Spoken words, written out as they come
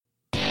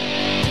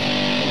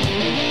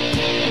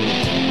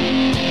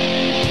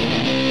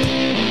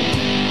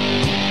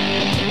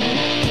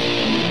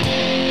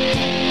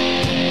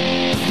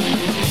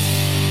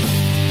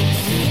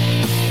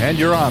And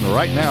you're on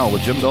right now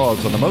with Jim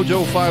Dawes on the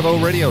Mojo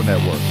 50 Radio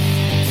Network.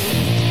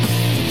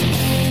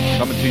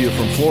 Coming to you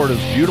from Florida's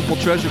beautiful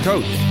Treasure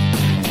Coast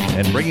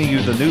and bringing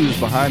you the news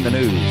behind the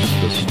news,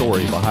 the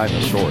story behind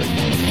the story.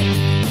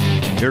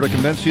 Here to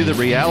convince you that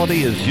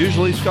reality is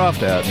usually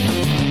scoffed at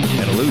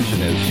and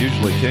illusion is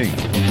usually king.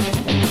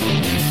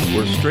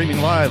 We're streaming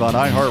live on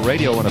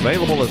iHeartRadio and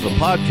available as a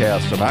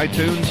podcast on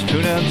iTunes,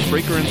 TuneIn,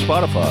 Spreaker, and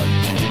Spotify.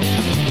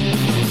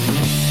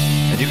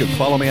 And you can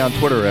follow me on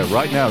Twitter at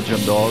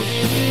RightNowJimDawes.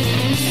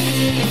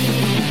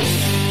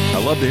 I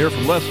love to hear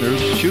from listeners.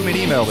 Shoot me an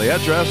email. The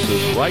address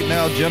is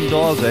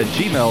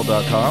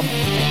rightnowjimdawes@gmail.com.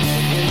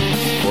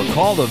 Or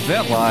call the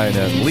vent line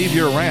and leave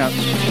your rants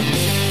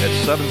at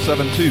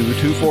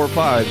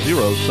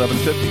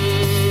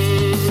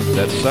 772-245-0750.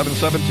 That's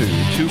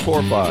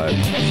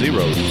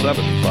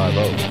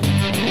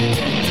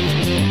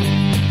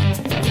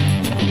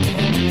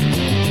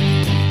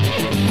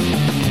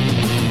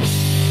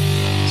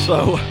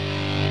So,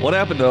 what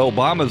happened to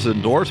Obama's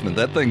endorsement?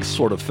 That thing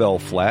sort of fell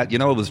flat. You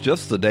know, it was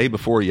just the day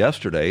before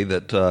yesterday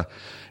that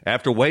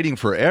after waiting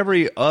for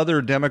every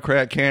other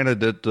Democrat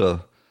candidate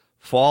to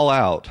fall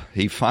out,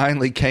 he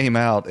finally came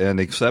out and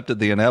accepted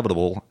the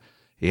inevitable.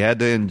 He had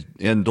to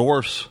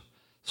endorse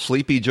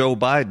Sleepy Joe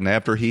Biden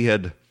after he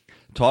had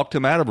talked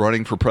him out of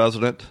running for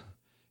president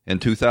in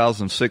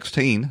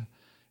 2016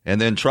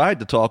 and then tried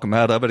to talk him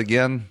out of it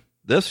again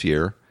this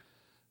year.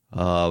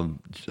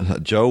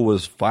 Joe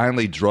was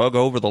finally drug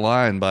over the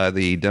line by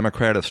the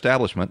Democrat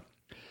establishment,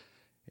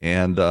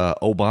 and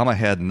Obama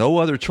had no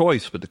other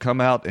choice but to come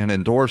out and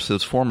endorse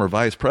his former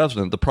vice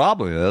president. The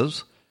problem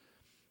is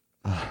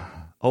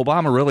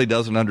Obama really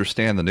doesn't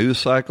understand the news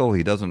cycle.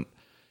 He doesn't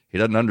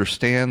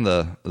understand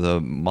the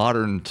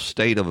modern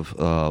state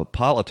of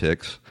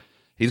politics.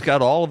 He's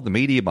got all of the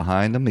media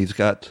behind him. He's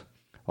got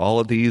all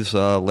of these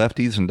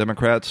lefties and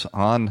Democrats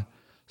on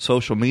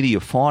social media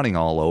fawning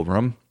all over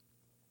him.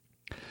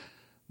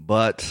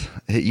 But,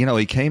 you know,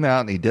 he came out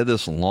and he did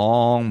this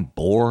long,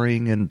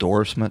 boring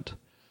endorsement.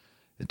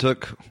 It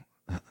took,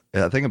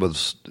 I think it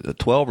was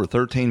 12 or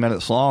 13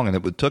 minutes long, and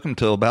it took him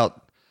till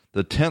about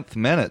the 10th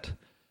minute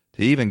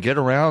to even get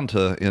around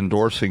to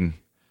endorsing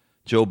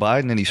Joe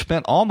Biden. And he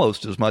spent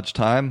almost as much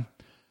time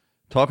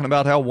talking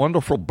about how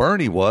wonderful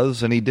Bernie was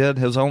than he did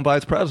his own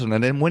vice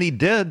president. And when he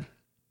did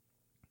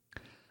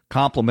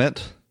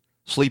compliment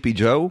Sleepy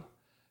Joe,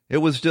 it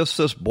was just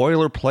this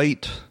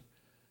boilerplate,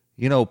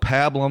 you know,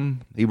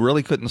 pablum. He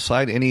really couldn't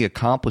cite any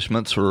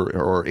accomplishments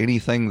or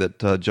anything that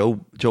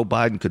Joe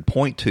Biden could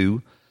point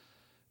to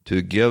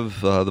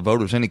give the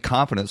voters any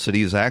confidence that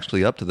he's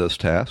actually up to this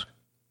task.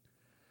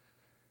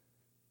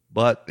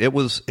 But it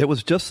was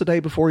just the day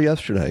before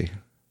yesterday.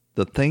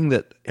 The thing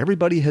that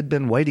everybody had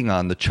been waiting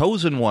on, the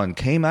chosen one,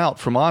 came out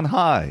from on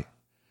high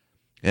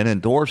and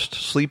endorsed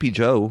Sleepy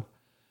Joe.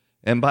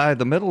 And by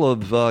the middle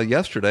of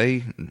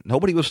yesterday,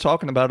 nobody was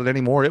talking about it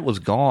anymore. It was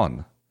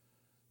gone.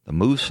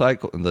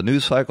 The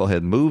news cycle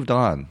had moved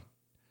on.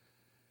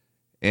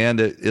 And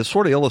it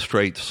sort of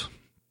illustrates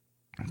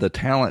the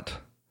talent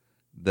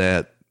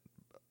that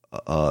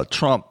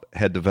Trump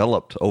had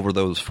developed over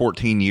those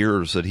 14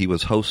 years that he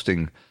was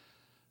hosting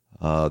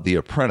The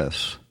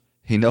Apprentice.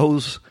 He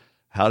knows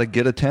how to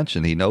get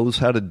attention. He knows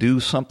how to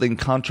do something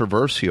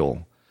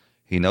controversial.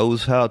 He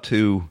knows how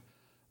to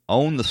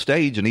own the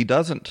stage, and he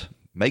doesn't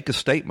make a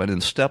statement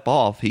and step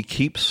off. He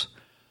keeps,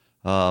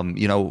 in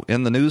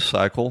the news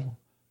cycle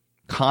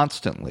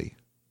constantly.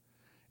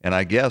 And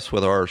I guess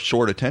with our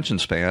short attention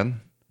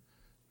span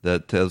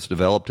that has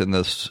developed in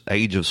this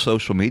age of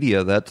social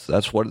media,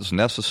 that's what is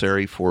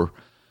necessary for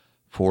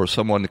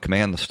someone to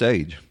command the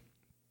stage.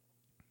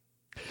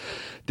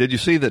 Did you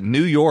see that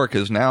New York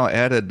has now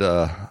added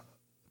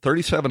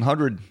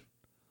 3,700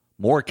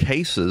 more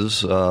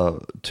cases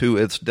to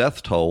its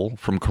death toll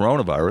from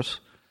coronavirus?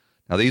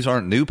 Now, these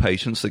aren't new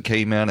patients that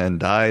came in and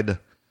died,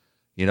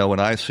 in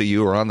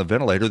ICU or on the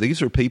ventilator.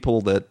 These are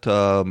people that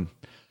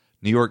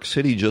New York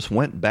City just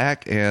went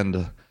back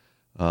and,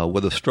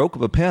 with a stroke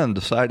of a pen,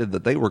 decided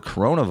that they were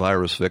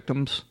coronavirus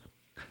victims.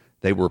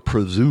 They were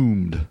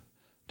presumed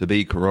to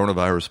be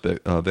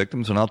coronavirus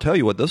victims. And I'll tell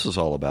you what this is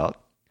all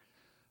about.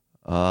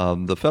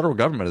 The federal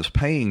government is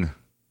paying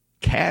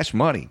cash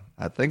money.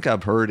 I think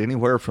I've heard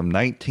anywhere from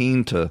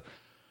 $19,000 to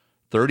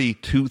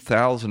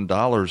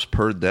 $32,000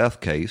 per death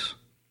case.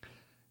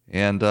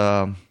 And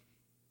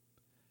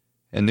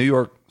New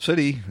York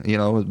City,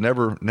 is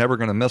never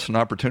going to miss an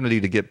opportunity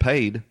to get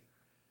paid.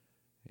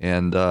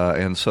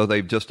 And so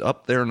they've just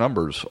upped their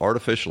numbers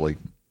artificially.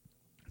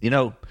 We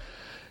don't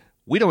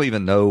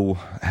even know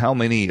how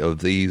many of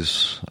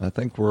these. I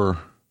think we're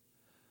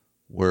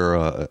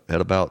at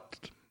about.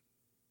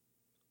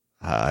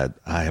 I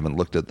haven't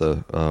looked at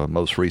the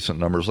most recent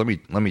numbers. Let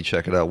me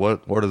check it out.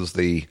 What is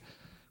the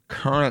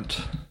current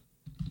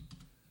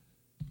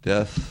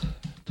death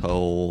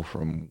toll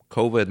from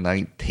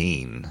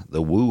COVID-19,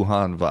 the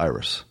Wuhan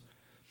virus?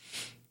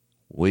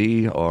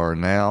 We are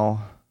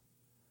now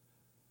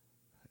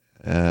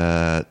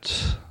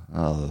at,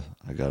 I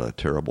got a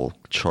terrible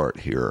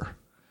chart here,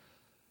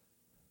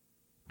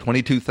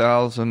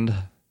 22,000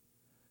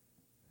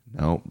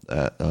 No,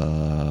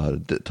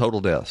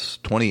 total deaths,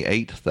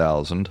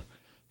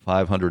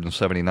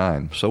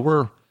 28,579.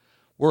 So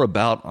we're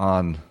about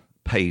on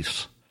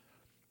pace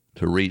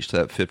to reach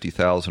that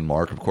 50,000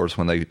 mark. Of course,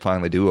 when they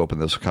finally do open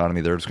this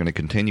economy, there's going to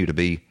continue to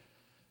be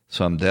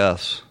some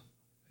deaths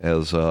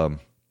as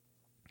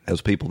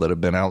people that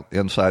have been out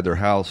inside their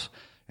house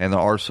and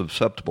are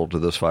susceptible to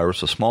this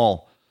virus. A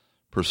small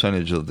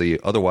percentage of the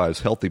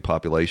otherwise healthy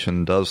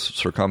population does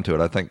succumb to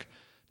it. I think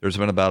there's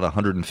been about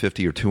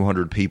 150 or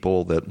 200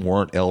 people that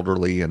weren't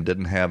elderly and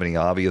didn't have any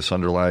obvious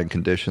underlying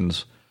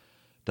conditions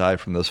die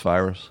from this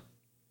virus.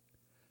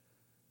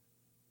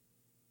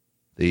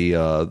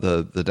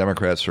 The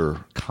Democrats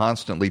are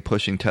constantly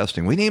pushing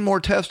testing. We need more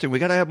testing. We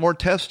got to have more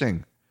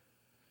testing.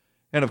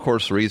 And of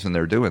course, the reason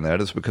they're doing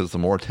that is because the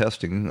more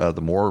testing,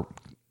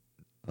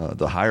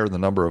 the higher the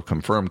number of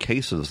confirmed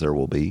cases there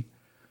will be.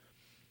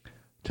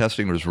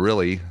 Testing was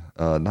really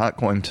not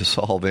going to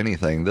solve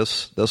anything.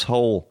 This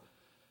whole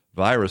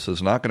virus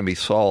is not going to be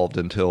solved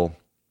until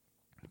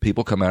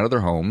people come out of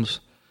their homes,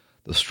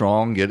 the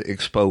strong get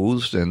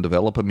exposed and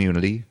develop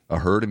immunity, a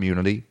herd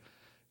immunity,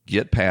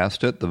 get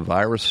past it. The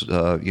virus,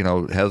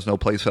 has no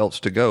place else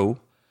to go.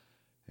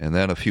 And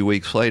then a few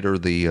weeks later,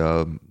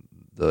 the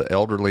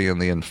elderly and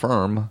the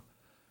infirm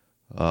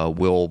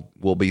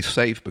will be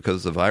safe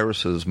because the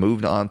virus has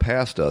moved on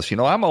past us.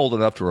 I'm old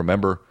enough to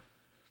remember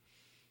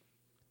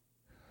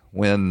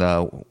when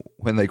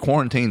they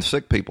quarantined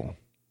sick people.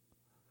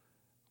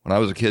 When I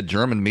was a kid,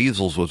 German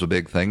measles was a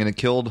big thing, and it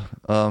killed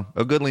a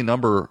goodly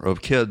number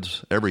of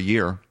kids every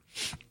year.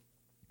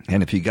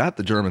 And if you got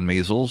the German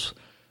measles,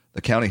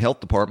 the county health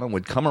department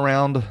would come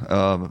around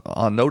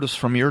on notice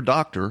from your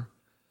doctor,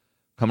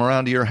 come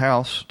around to your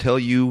house, tell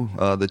you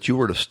that you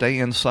were to stay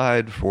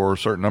inside for a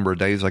certain number of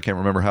days. I can't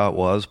remember how it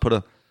was. Put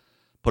a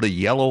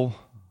it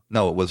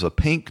was a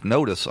pink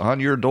notice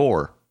on your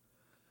door,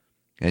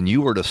 and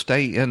you were to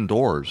stay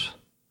indoors.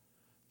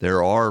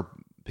 There are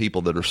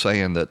people that are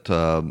saying that,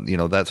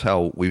 that's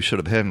how we should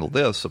have handled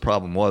this. The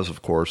problem was,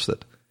 of course,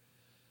 that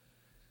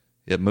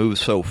it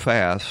moves so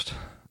fast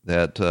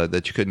that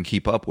you couldn't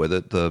keep up with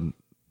it.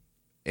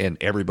 And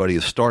everybody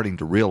is starting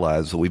to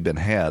realize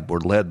that we're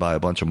led by a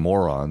bunch of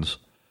morons.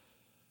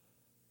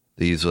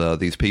 These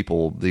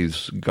people,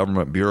 these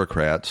government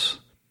bureaucrats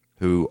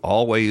who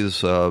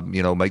always,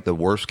 make the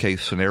worst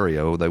case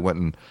scenario. They went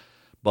and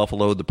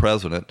buffaloed the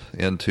president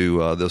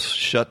into this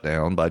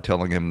shutdown by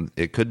telling him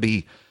it could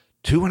be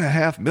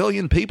 2.5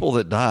 million people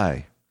that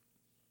die.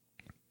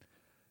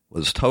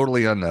 Was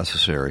totally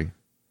unnecessary.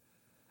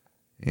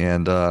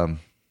 And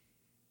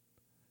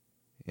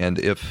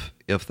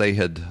if they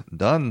had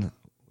done,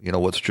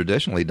 what's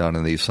traditionally done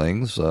in these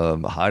things,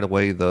 hide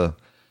away the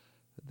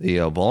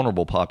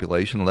vulnerable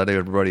population, let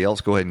everybody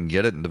else go ahead and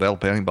get it and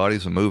develop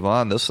antibodies and move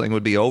on, this thing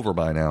would be over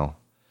by now.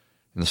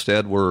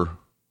 Instead,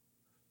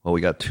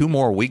 we got 2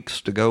 more weeks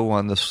to go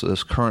on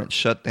this current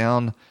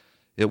shutdown.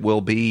 It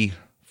will be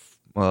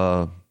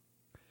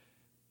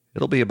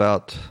it'll be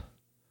about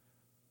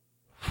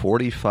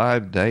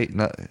 45 days.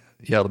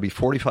 It'll be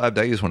 45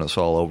 days when it's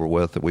all over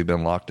with that we've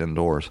been locked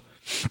indoors.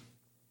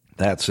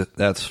 That's it.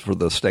 That's for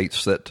the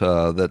states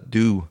that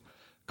do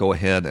go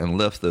ahead and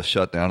lift this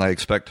shutdown. I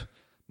expect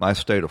my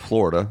state of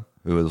Florida,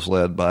 who is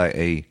led by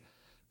a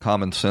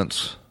common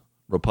sense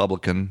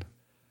Republican,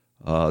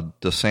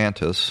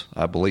 DeSantis,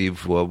 I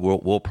believe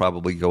we'll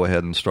probably go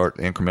ahead and start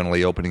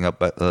incrementally opening up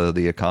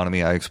the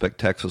economy. I expect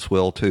Texas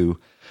will too.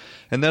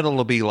 And then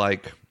it'll be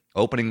like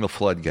opening the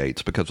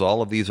floodgates, because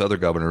all of these other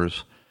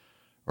governors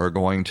are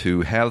going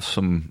to have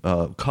some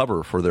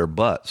cover for their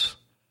butts.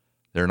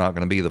 They're not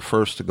going to be the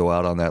first to go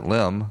out on that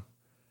limb.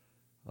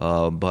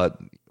 But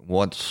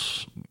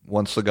once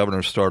the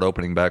governors start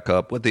opening back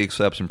up, with the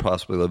exception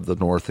possibly of the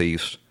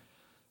Northeast,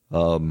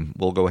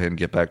 we'll go ahead and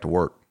get back to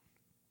work.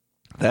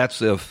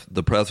 That's if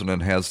the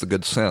president has the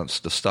good sense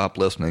to stop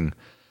listening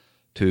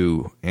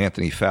to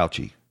Anthony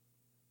Fauci.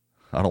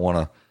 I don't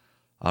want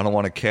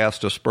to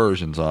cast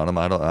aspersions on him.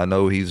 I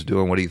know he's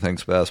doing what he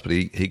thinks best, but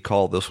he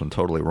called this one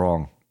totally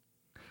wrong.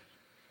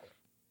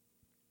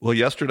 Well,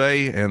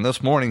 yesterday and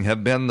this morning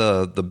have been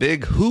the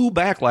big who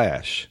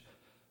backlash.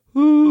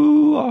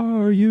 Who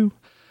are you?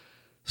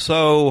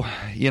 So,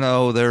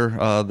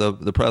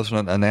 the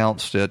president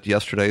announced at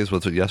yesterday's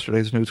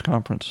news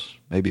conference?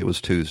 Maybe it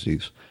was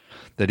Tuesday's,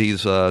 that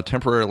he's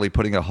temporarily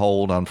putting a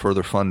hold on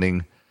further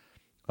funding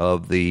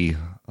of the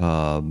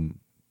World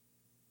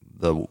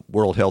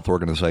Health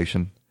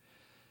Organization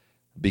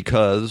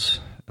because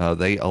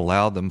they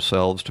allowed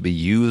themselves to be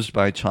used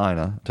by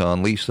China to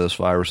unleash this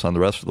virus on the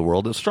rest of the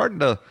world. It's starting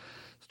to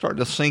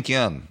sink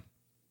in.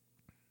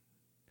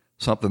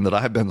 Something that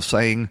I've been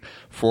saying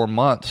for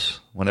months,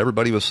 when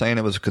everybody was saying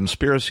it was a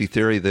conspiracy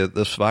theory that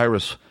this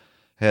virus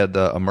had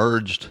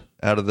emerged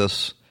out of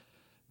this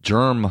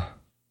germ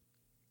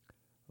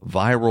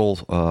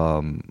viral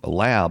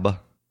lab.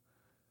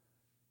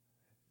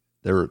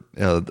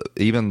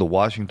 Even the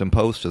Washington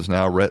Post has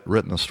now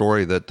written a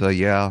story that,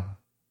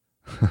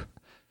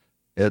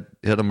 it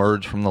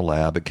emerged from the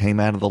lab. It came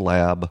out of the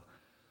lab.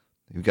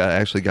 You've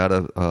actually got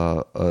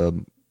a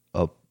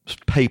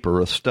paper,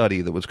 a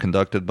study that was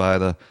conducted by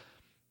the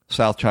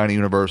South China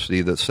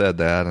University that said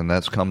that, and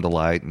that's come to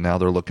light, and now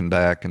they're looking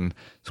back, and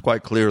it's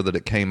quite clear that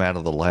it came out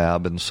of the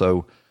lab. And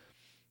so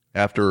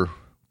after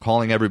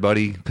calling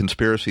everybody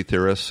conspiracy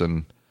theorists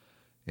and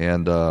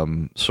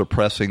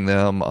suppressing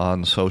them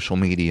on social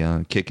media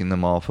and kicking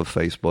them off of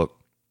Facebook,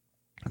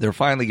 they're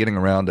finally getting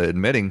around to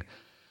admitting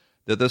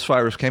that this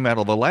virus came out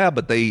of the lab,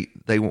 but they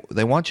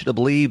want you to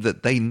believe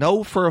that they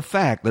know for a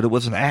fact that it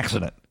was an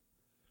accident.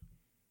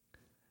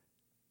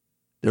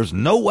 There's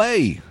no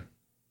way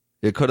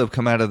it could have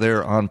come out of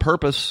there on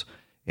purpose.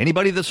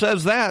 Anybody that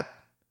says that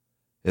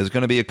is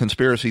going to be a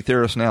conspiracy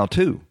theorist now,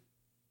 too.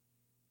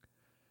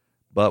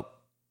 But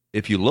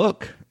if you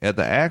look at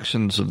the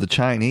actions of the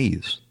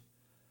Chinese,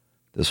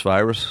 this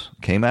virus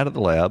came out of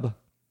the lab.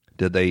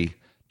 Did they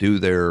do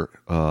their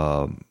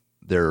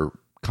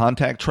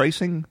contact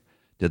tracing?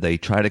 Did they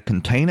try to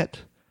contain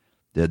it?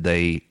 Did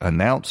they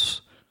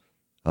announce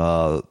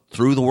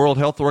through the World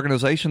Health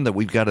Organization that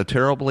we've got a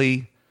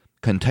terribly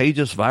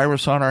contagious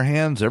virus on our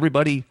hands?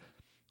 Everybody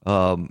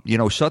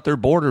shut their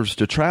borders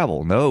to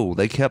travel. No,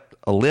 they kept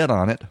a lid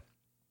on it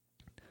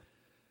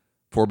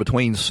for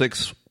between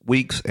 6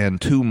 weeks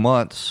and 2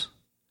 months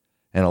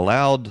and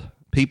allowed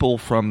people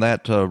from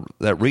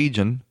that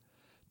region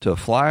to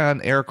fly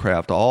on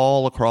aircraft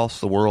all across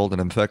the world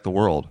and infect the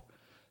world.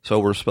 So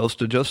we're supposed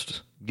to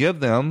just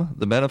give them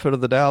the benefit of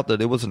the doubt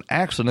that it was an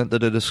accident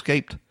that it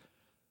escaped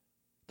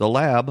the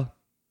lab,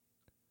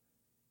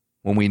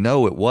 when we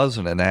know it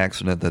wasn't an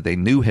accident, that they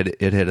knew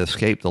it had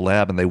escaped the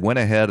lab, and they went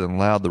ahead and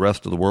allowed the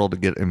rest of the world to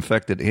get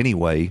infected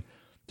anyway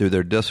through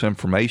their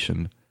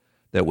disinformation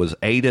that was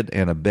aided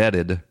and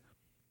abetted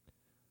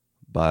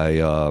by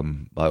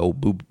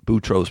old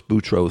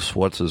Boutros,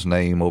 what's his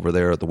name over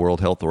there at the World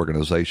Health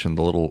Organization,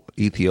 the little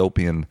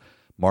Ethiopian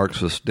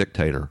Marxist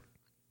dictator.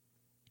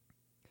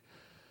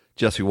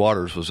 Jesse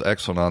Waters was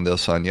excellent on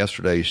this on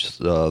yesterday's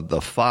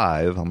The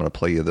Five. I'm going to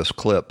play you this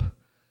clip,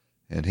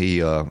 and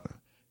he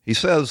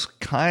says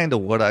kind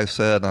of what I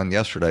said on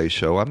yesterday's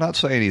show. I'm not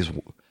saying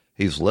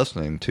he's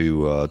listening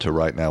to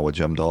Right Now with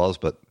Jim Dawes,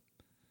 but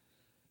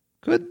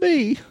could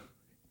be.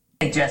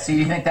 Hey, Jesse, do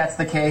you think that's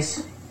the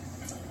case?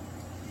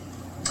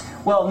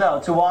 Well, no.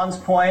 To Juan's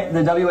point,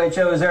 the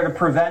WHO is there to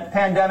prevent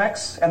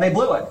pandemics, and they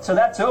blew it. So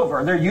that's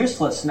over. They're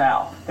useless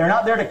now. They're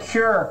not there to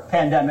cure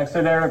pandemics.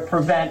 They're there to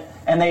prevent,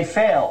 and they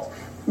failed.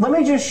 Let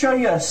me just show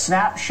you a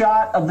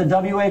snapshot of the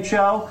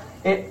WHO.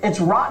 It's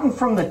rotten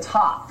from the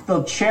top.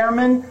 The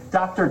chairman,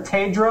 Dr.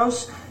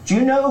 Tedros, do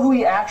you know who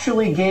he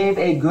actually gave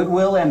a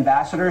goodwill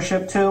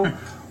ambassadorship to?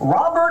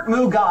 Robert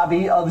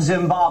Mugabe of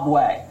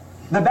Zimbabwe.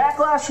 The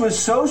backlash was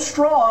so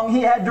strong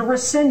he had to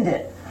rescind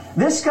it.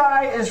 This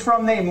guy is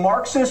from the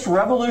Marxist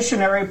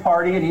Revolutionary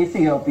Party in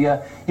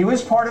Ethiopia. He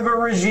was part of a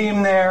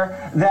regime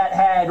there that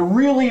had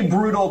really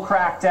brutal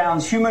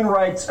crackdowns, human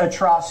rights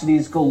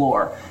atrocities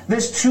galore.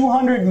 This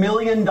 $200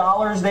 million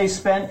they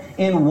spent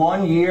in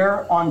 1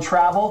 year on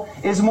travel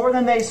is more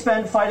than they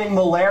spent fighting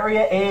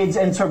malaria, AIDS,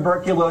 and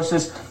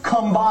tuberculosis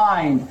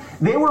combined.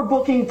 They were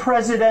booking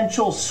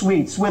presidential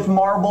suites with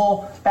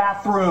marble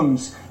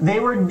bathrooms.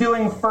 They were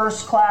doing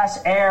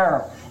first-class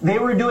air. They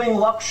were doing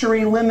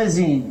luxury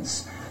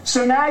limousines.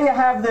 So now you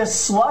have this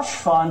slush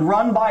fund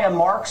run by a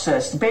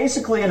Marxist,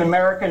 basically an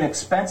American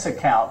expense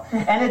account,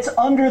 and it's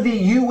under the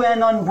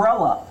UN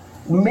umbrella.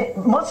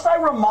 Must I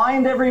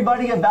remind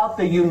everybody about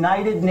the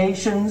United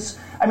Nations?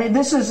 I mean,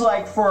 this is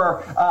like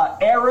for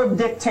Arab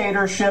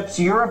dictatorships,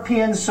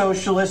 European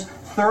socialists,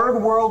 third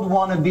world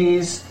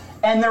wannabes,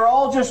 and they're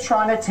all just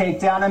trying to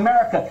take down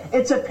America.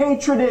 It's a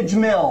patronage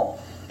mill,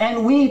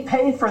 and we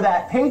pay for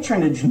that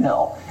patronage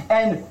mill.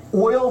 And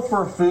oil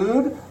for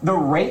food, the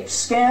rape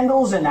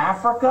scandals in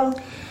Africa.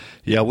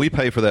 Yeah, we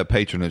pay for that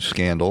patronage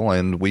scandal,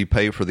 and we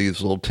pay for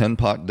these little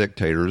tin-pot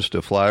dictators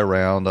to fly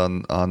around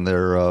on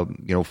their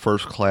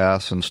first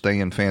class and stay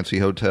in fancy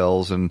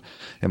hotels and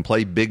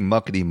play big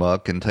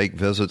muckety-muck and take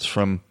visits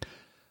from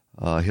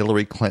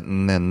Hillary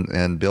Clinton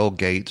and Bill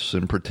Gates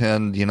and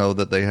pretend,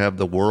 that they have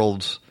the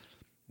world's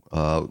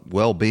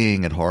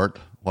well-being at heart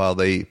while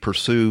they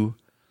pursue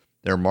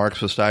their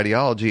Marxist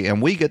ideology,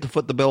 and we get to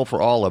foot the bill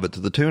for all of it to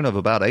the tune of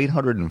about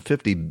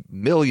 $850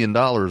 million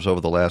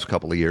over the last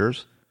couple of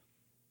years.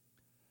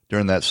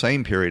 During that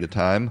same period of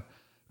time,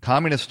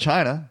 Communist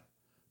China,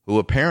 who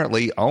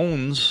apparently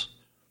owns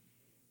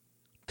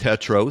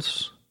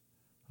Tedros,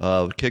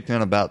 kicked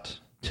in about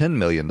 $10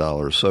 million.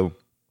 So,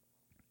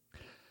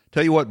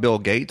 tell you what, Bill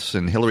Gates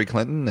and Hillary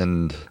Clinton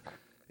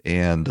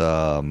and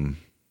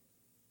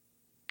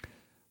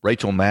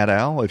Rachel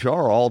Maddow, if you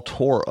are all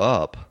tore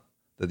up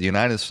that the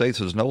United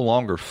States is no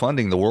longer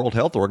funding the World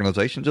Health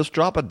Organization, just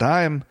drop a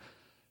dime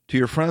to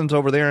your friends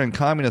over there in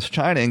Communist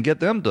China and get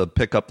them to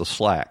pick up the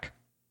slack.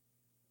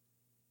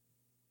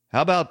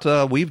 How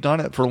about we've done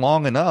it for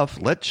long enough?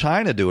 Let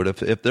China do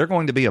it. If they're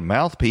going to be a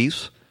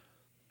mouthpiece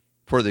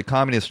for the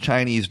Communist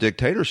Chinese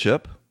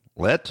dictatorship,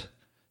 let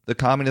the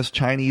Communist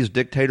Chinese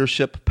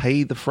dictatorship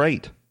pay the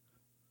freight.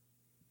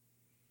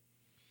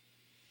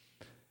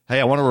 Hey,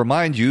 I want to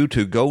remind you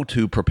to go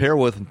to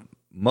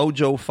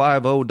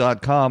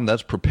mojo50.com.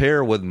 That's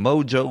prepare with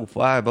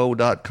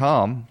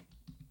mojo50.com.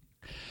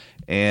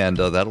 And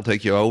that'll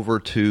take you over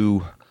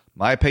to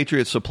My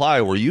Patriot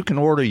Supply, where you can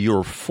order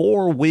your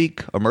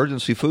 4-week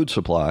emergency food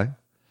supply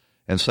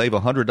and save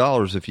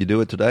 $100 if you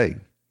do it today.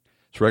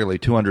 It's regularly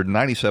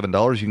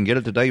 $297. You can get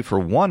it today for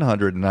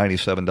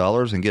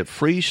 $197 and get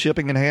free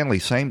shipping and handling,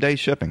 same-day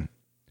shipping.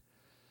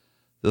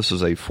 This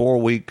is a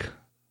 4-week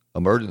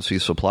emergency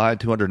supply,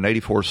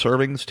 284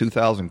 servings,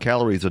 2,000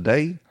 calories a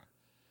day.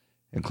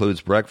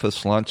 Includes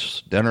breakfast,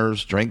 lunch,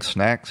 dinners, drinks,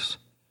 snacks.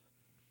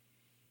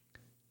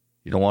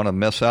 You don't want to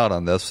miss out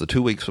on this. The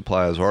 2-week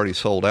supply is already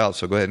sold out,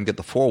 so go ahead and get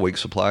the 4-week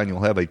supply, and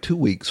you'll have a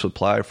 2-week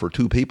supply for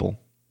 2 people.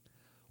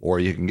 Or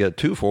you can get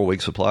 2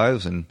 4-week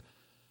supplies, and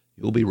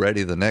you'll be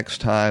ready the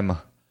next time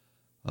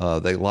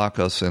they lock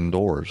us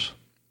indoors.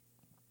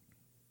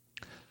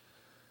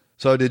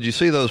 So did you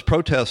see those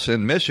protests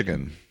in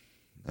Michigan?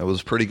 That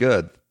was pretty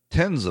good.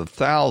 Tens of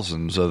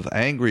thousands of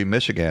angry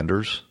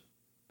Michiganders.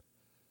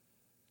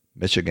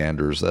 That's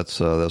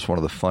one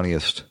of the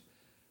funniest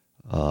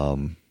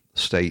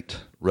state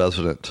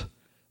resident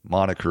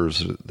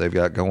monikers they've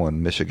got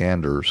going,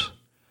 Michiganders.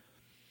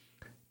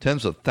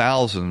 Tens of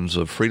thousands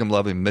of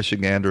freedom-loving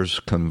Michiganders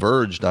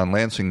converged on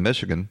Lansing,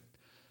 Michigan,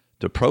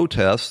 to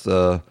protest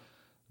the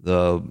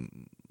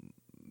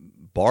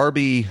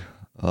Barbie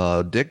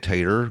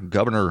dictator,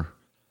 Governor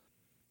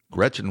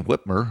Gretchen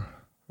Whitmer.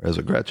 Is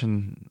it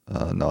Gretchen?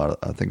 No,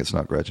 I think it's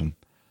not Gretchen.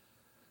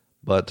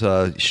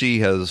 But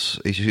she has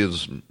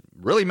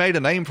really made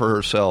a name for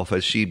herself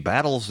as she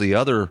battles the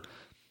other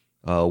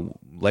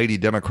lady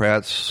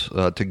Democrats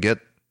to get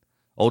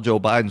old Joe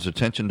Biden's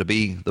attention to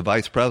be the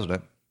vice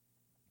president.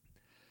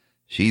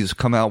 She's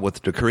come out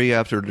with decree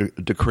after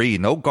decree.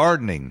 No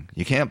gardening.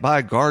 You can't buy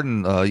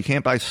you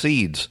can't buy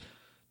seeds.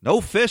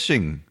 No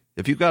fishing.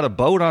 If you've got a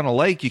boat on a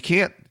lake, you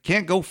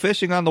can't go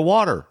fishing on the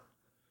water.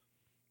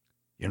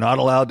 You're not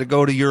allowed to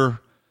go to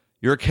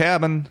your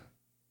cabin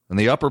in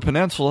the Upper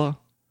Peninsula.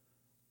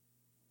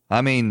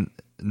 I mean,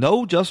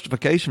 no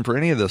justification for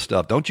any of this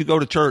stuff. Don't you go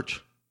to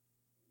church?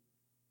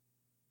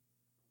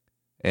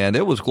 And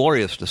it was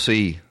glorious to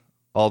see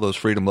all those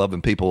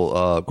freedom-loving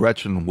people.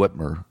 Gretchen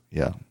Whitmer,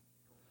 yeah.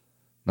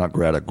 Not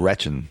Greta,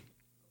 Gretchen.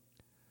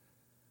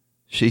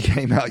 She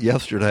came out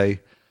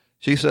yesterday.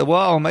 She said,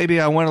 well, maybe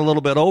I went a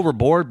little bit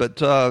overboard,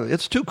 but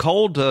it's too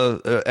cold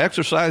to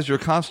exercise your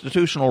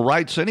constitutional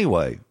rights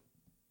anyway.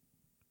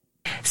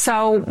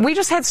 So we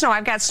just had snow.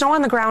 I've got snow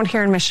on the ground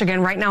here in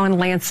Michigan right now in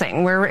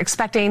Lansing. We're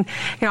expecting,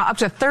 up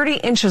to 30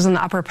 inches in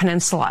the Upper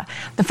Peninsula.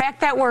 The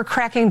fact that we're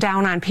cracking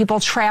down on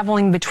people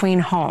traveling between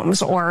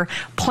homes or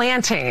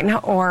planting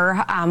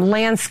or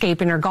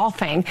landscaping or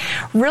golfing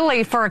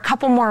really for a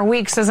couple more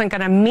weeks isn't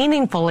going to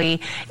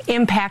meaningfully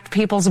impact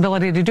people's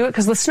ability to do it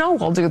because the snow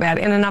will do that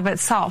in and of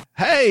itself.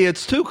 Hey,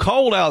 it's too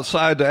cold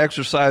outside to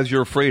exercise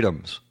your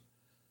freedoms.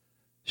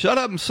 Shut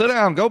up and sit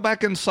down. Go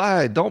back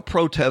inside. Don't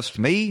protest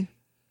me.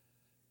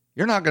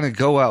 You're not going to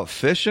go out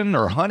fishing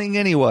or hunting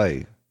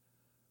anyway.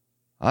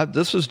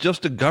 This is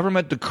just a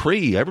government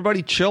decree.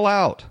 Everybody chill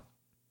out.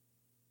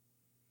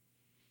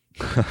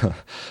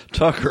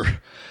 Tucker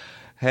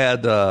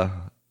had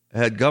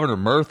Governor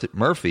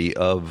Murphy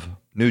of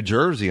New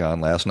Jersey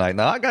on last night.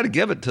 Now, I got to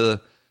give it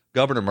to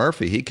Governor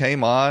Murphy. He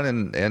came on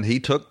and he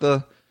took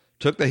the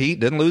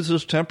heat, didn't lose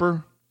his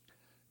temper,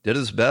 did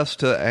his best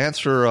to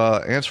answer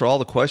all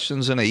the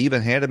questions in an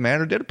even-handed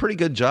manner, did a pretty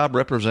good job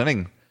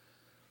representing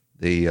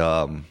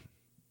the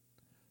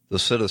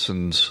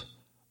citizens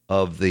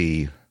of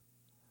the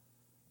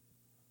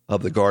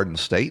Garden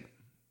State.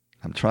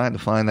 I'm trying to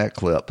find that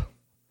clip.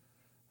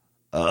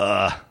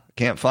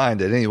 Can't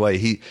find it.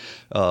 Anyway,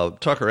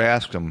 Tucker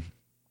asked him,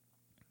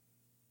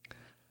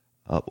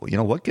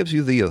 what gives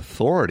you the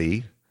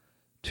authority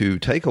to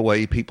take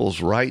away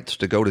people's rights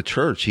to go to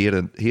church? He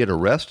had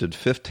arrested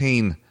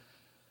 15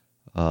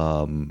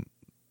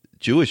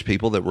 Jewish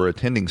people that were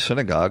attending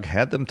synagogue,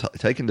 had them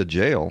taken to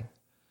jail.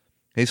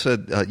 He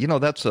said,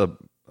 that's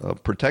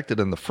protected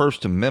in the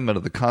First Amendment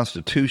of the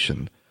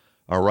Constitution,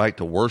 our right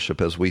to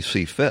worship as we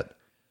see fit.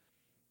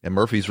 And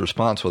Murphy's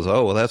response was,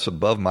 that's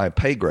above my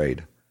pay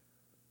grade.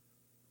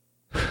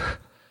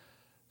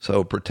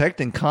 So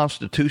protecting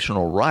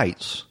constitutional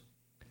rights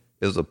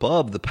is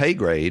above the pay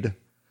grade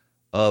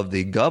of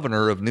the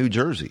governor of New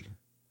Jersey.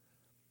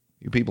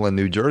 You people in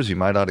New Jersey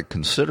might ought to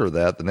consider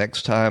that the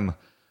next time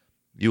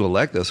you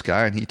elect this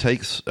guy and he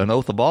takes an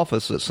oath of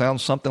office that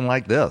sounds something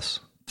like this.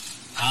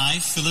 I,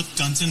 Philip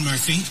Dunton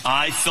Murphy.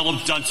 I,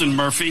 Philip Dunton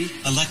Murphy.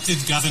 Elected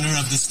Governor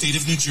of the State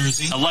of New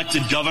Jersey.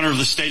 Elected Governor of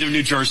the State of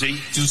New Jersey.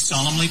 Do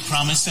solemnly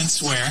promise and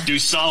swear. Do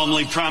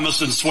solemnly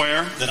promise and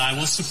swear. That I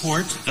will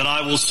support. That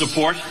I will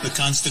support. The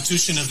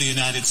Constitution of the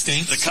United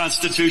States. The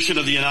Constitution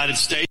of the United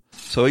States.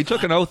 So he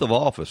took an oath of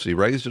office. He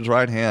raised his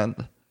right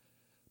hand,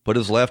 put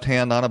his left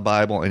hand on a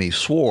Bible, and he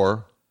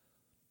swore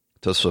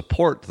to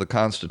support the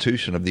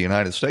Constitution of the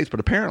United States.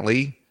 But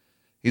apparently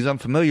he's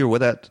unfamiliar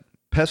with that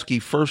pesky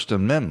First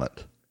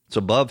Amendment. It's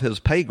above his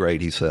pay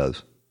grade, he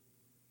says.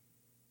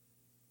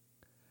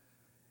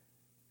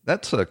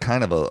 That's a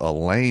kind of a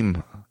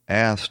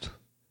lame-assed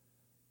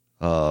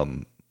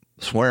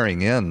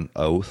swearing in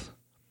oath.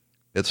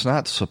 It's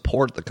not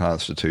support the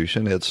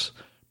Constitution. It's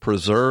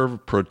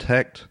preserve,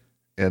 protect,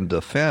 and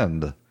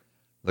defend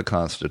the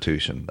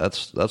Constitution.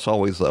 That's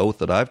always the oath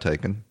that I've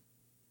taken.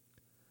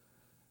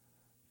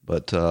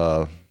 But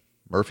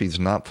Murphy's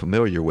not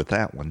familiar with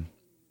that one.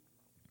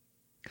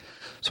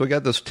 So we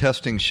got this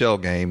testing shell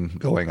game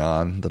going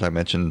on that I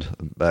mentioned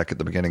back at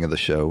the beginning of the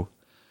show.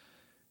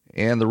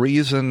 And the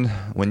reason,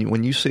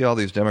 when you see all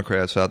these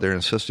Democrats out there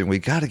insisting, we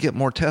got to get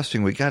more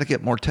testing,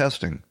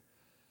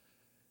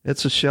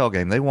 it's a shell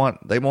game. They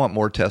want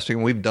more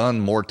testing. We've done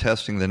more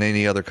testing than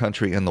any other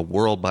country in the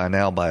world by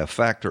now by a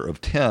factor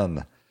of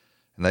 10.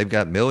 And they've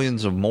got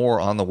millions of more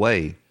on the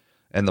way.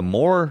 And the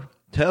more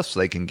tests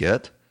they can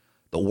get,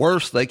 the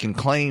worse they can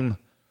claim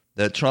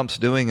that Trump's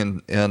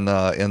doing in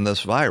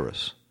this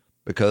virus,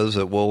 because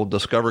it will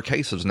discover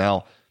cases.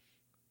 Now,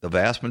 the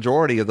vast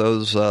majority of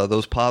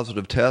those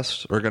positive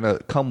tests are going to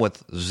come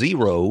with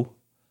zero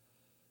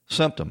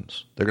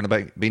symptoms. They're going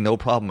to be no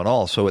problem at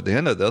all. So at the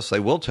end of this, they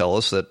will tell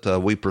us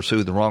that we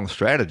pursued the wrong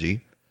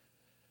strategy,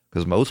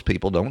 because most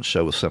people don't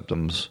show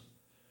symptoms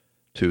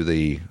to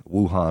the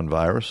Wuhan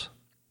virus,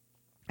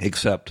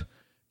 except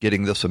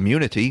getting this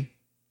immunity.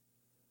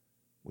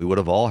 We would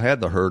have all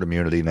had the herd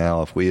immunity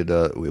now if we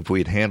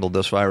had handled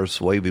this virus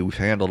the way we've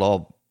handled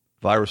all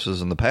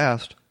viruses in the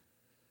past.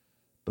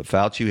 But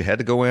Fauci had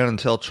to go in and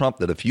tell Trump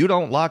that if you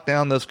don't lock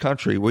down this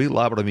country, we're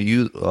liable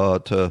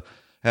to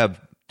have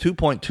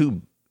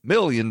 2.2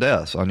 million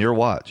deaths on your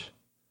watch.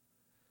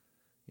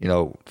 You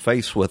know,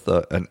 faced with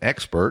an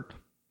expert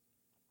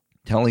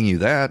telling you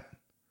that,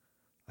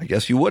 I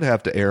guess you would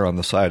have to err on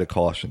the side of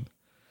caution.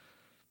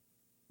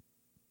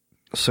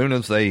 As soon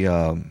as they,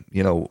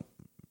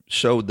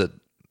 showed that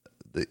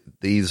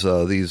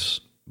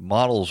these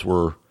models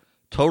were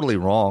totally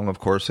wrong, of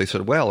course, they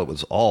said, well, it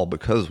was all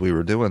because we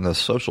were doing this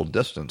social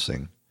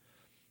distancing.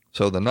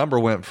 So the number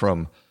went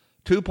from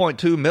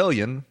 2.2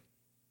 million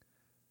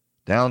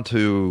down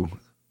to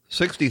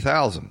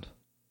 60,000.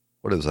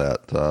 What is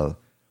that?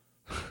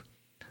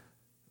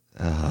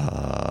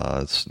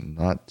 It's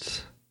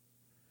not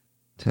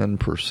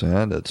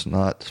 10%. It's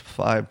not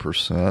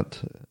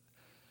 5%.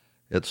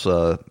 It's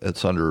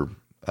under.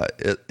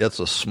 It's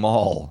a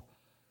small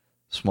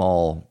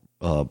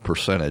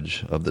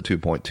percentage of the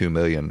 2.2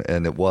 million,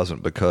 and it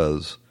wasn't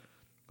because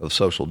of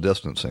social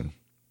distancing.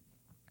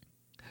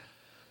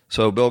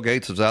 So Bill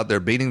Gates is out there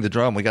beating the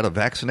drum. We got to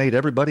vaccinate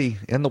everybody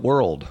in the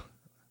world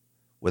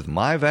with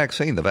my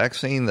vaccine, the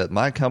vaccine that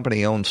my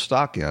company owns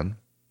stock in,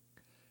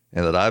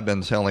 and that I've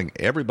been telling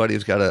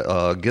everybody's got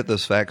to get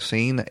this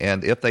vaccine.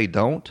 And if they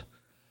don't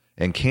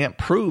and can't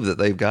prove that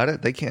they've got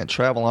it, they can't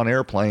travel on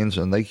airplanes,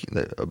 and they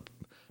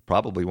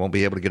probably won't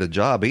be able to get a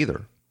job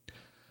either.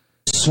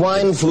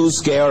 Swine flu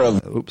scare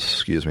of... Oops,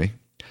 excuse me.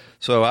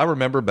 So I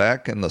remember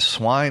back in the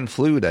swine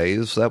flu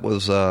days, that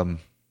was, I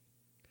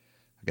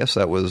guess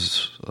that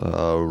was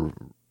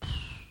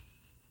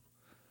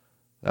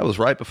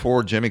right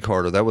before Jimmy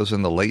Carter. That was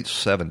in the late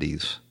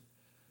 70s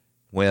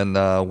when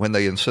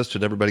they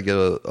insisted everybody get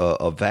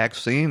a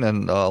vaccine,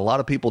 and a lot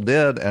of people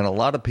did, and a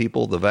lot of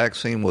people, the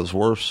vaccine was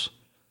worse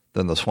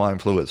than the swine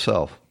flu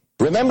itself.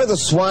 Remember the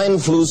swine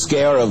flu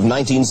scare of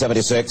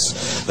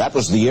 1976? That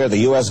was the year the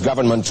U.S.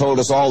 government told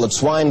us all that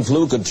swine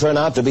flu could turn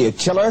out to be a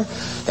killer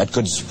that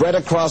could spread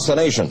across the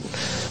nation.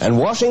 And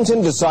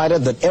Washington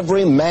decided that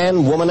every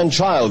man, woman, and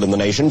child in the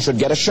nation should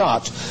get a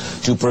shot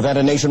to prevent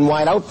a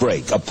nationwide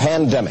outbreak, a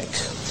pandemic.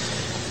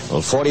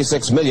 Well,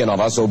 46 million of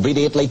us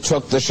obediently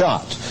took the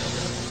shot.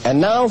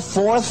 And now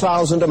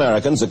 4,000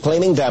 Americans are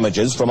claiming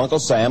damages from Uncle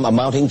Sam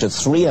amounting to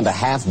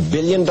 $3.5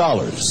 billion.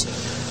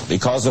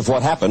 Because of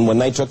what happened when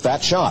they took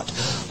that shot.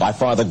 By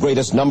far the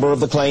greatest number of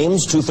the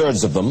claims,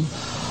 2/3 of them,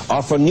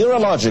 are for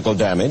neurological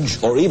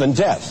damage or even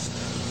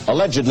death,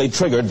 allegedly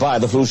triggered by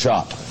the flu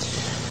shot.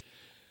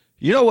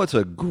 You know what's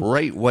a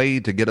great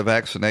way to get a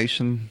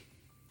vaccination?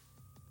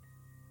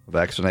 A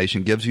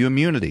vaccination gives you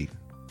immunity.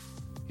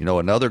 You know,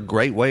 another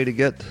great way to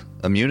get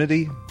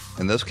immunity,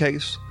 in this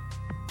case,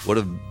 would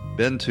have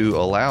been to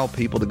allow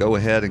people to go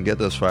ahead and get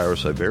this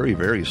virus. A very,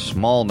 very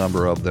small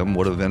number of them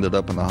would have ended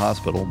up in the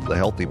hospital, the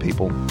healthy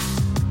people.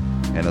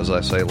 And as I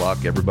say,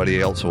 lock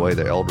everybody else away,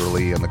 the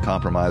elderly and the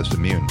compromised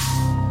immune.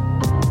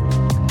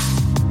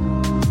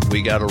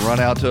 We got to run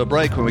out to a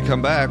break. When we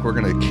come back, we're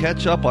going to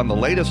catch up on the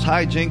latest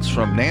hijinks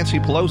from Nancy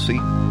Pelosi.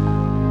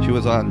 She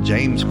was on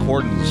James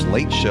Corden's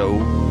Late Show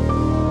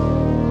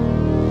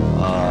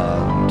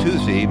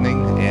Tuesday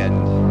evening,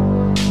 and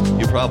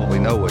you probably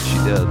know what she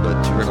did,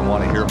 but you're going to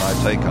want to hear my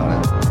take on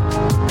it.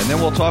 And then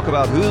we'll talk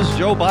about who's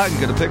Joe Biden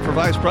going to pick for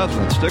vice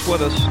president. Stick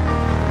with us.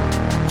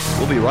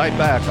 We'll be right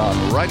back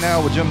on Right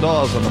Now with Jim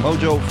Dawes on the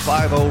Mojo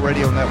 50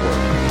 Radio Network.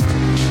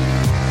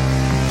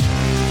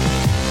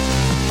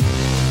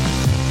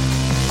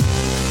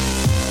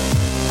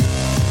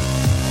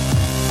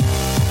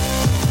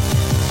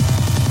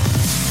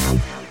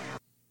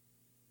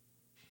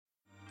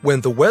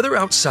 When the weather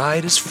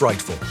outside is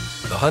frightful,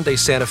 the Hyundai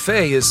Santa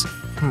Fe is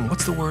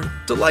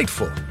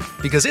delightful.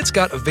 Because it's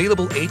got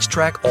available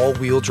H-Track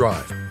all-wheel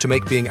drive to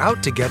make being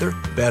out together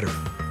better.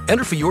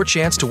 Enter for your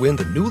chance to win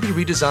the newly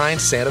redesigned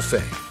Santa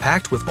Fe,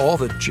 packed with all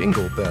the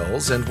jingle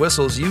bells and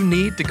whistles you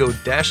need to go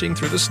dashing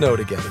through the snow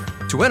together.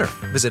 To enter,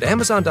 visit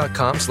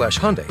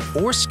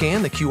Amazon.com/Hyundai or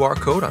scan the QR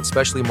code on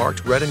specially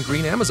marked red and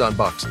green Amazon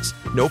boxes.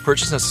 No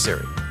purchase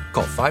necessary.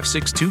 Call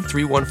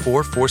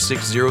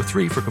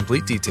 562-314-4603 for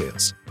complete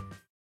details.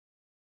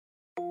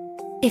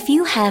 If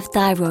you have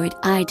thyroid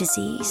eye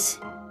disease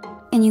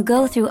and you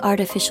go through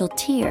artificial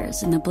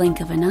tears in the blink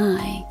of an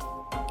eye,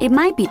 it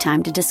might be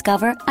time to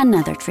discover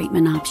another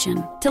treatment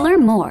option. To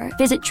learn more,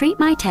 visit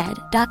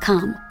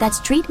treatmyted.com. That's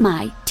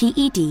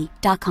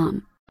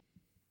treatmyted.com.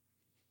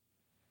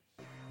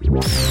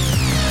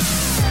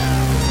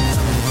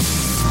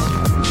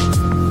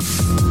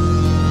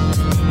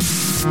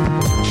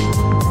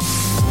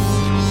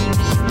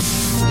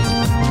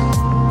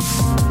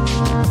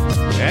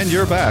 And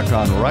you're back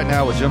on Right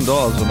Now with Jim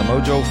Dawes on the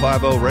Mojo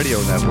 50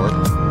 Radio Network.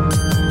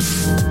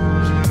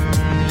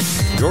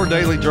 Your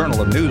daily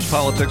journal of news,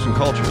 politics, and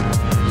culture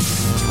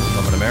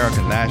from an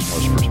American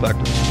nationalist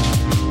perspective.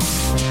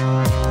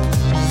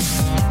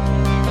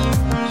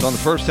 So in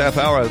the first half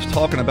hour, I was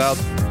talking about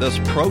this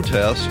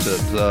protest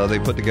that they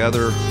put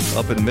together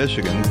up in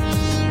Michigan.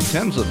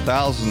 Tens of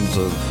thousands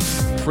of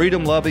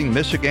freedom-loving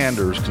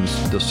Michiganders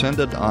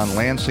descended on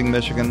Lansing,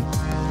 Michigan,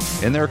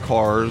 in their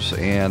cars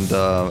and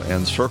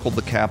circled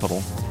the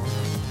Capitol,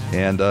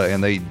 and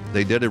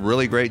they did a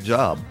really great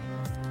job.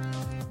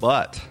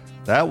 But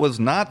that was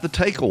not the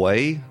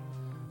takeaway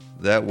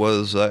that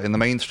was in the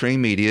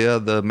mainstream media.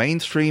 The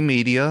mainstream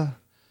media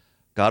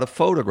got a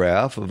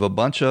photograph of a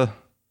bunch of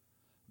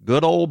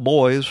good old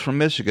boys from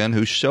Michigan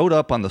who showed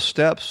up on the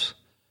steps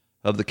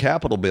of the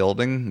Capitol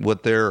building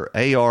with their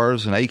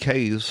ARs and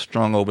AKs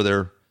strung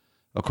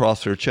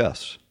across their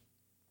chests.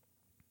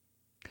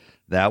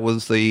 That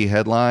was the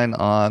headline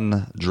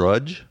on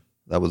Drudge.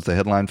 That was the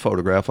headline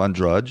photograph on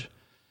Drudge.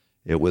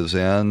 It was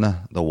in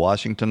the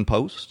Washington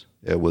Post.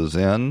 It was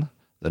in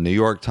the New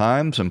York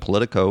Times and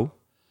Politico.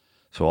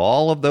 So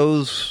all of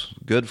those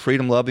good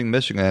freedom-loving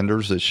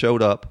Michiganders that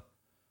showed up,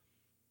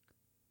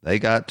 they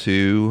got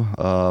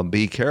to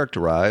be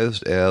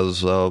characterized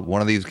as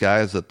one of these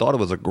guys that thought it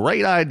was a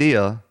great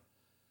idea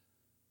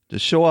to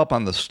show up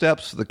on the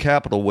steps of the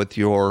Capitol with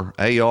your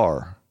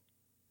AR.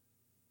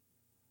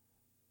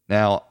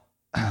 Now,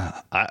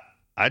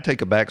 I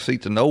take a back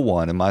seat to no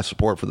one in my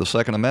support for the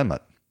Second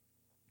Amendment.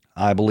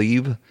 I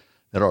believe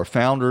that our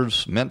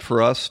founders meant for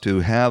us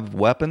to have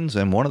weapons,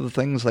 and one of the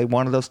things they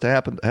wanted us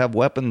to have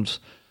weapons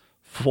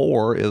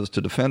for is to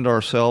defend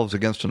ourselves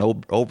against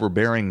an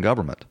overbearing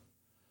government.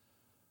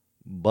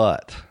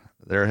 But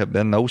there have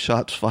been no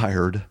shots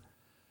fired,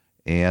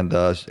 and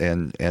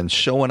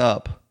showing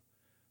up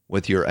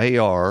with your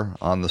AR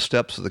on the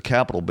steps of the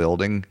Capitol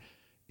building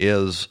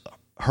is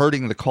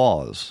hurting the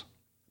cause.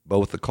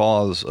 Both the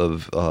cause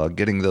of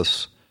getting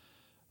this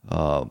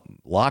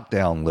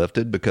lockdown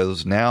lifted,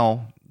 because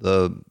now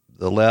the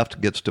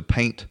left gets to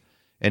paint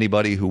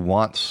anybody who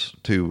wants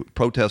to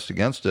protest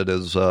against it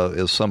as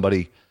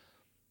somebody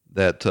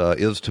that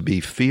is to be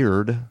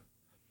feared.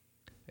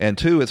 And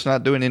two, it's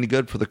not doing any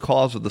good for the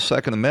cause of the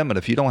Second Amendment.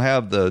 If you don't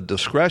have the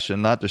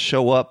discretion not to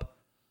show up,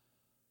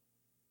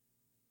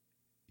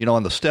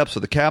 on the steps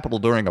of the Capitol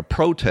during a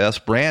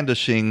protest,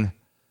 brandishing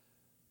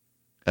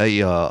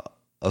a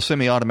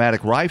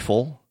semi-automatic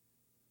rifle,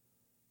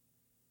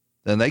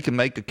 then they can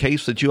make a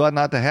case that you ought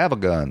not to have a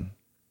gun.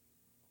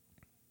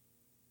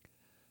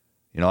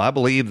 I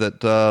believe that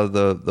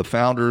the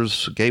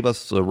founders gave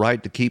us the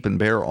right to keep and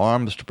bear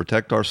arms to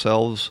protect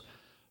ourselves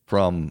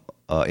from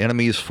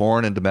enemies,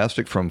 foreign and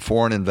domestic, from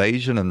foreign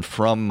invasion, and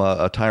from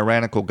a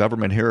tyrannical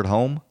government here at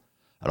home.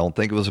 I don't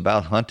think it was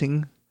about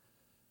hunting.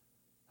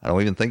 I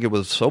don't even think it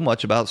was so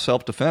much about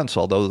self-defense,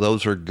 although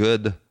those are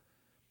good,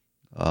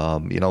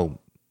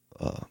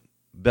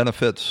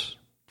 benefits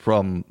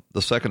from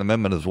the Second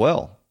Amendment as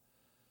well.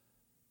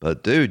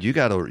 But dude, you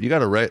got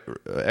to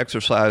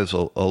exercise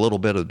a little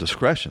bit of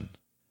discretion.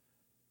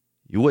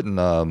 You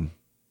wouldn't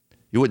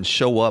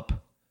show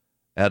up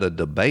at a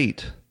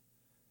debate,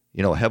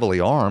 heavily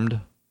armed.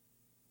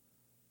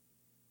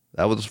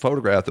 That was a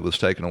photograph that was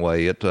taken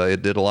away. It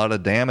did a lot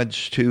of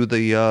damage to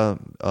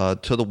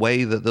the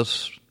way that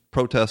this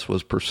protest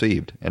was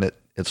perceived, and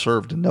it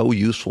served no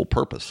useful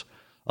purpose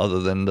other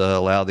than to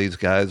allow these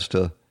guys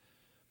to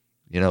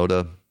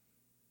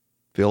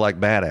feel like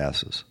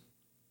badasses.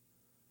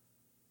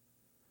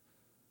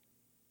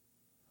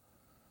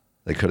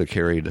 They could have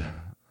carried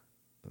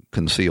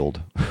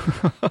concealed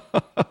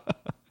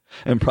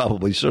and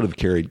probably should have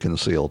carried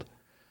concealed.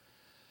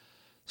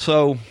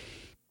 So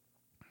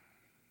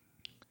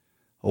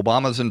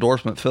Obama's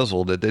endorsement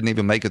fizzled. It didn't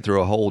even make it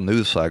through a whole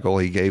news cycle.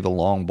 He gave a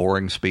long,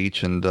 boring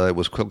speech, and it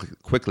was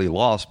quickly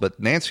lost. But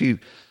Nancy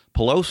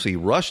Pelosi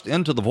rushed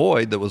into the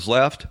void that was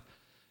left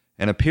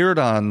and appeared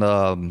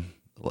on,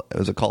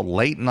 is it called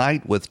Late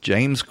Night with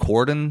James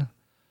Corden?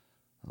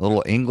 A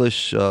little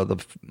English,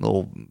 the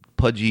little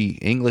pudgy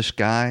English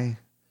guy.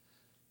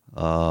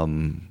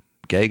 Can't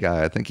gay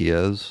guy, I think he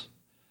is,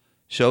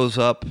 shows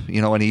up,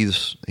 and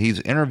he's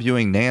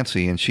interviewing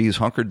Nancy, and she's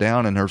hunkered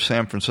down in her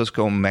San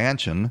Francisco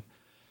mansion,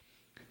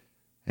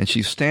 and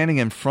she's standing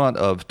in front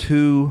of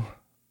two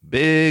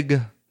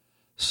big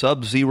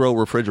Sub-Zero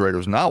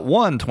refrigerators. Not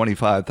one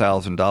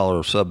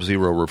 $25,000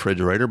 Sub-Zero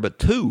refrigerator, but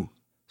two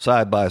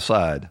side by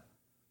side.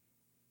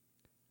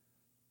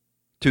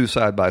 Two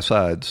side by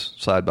side.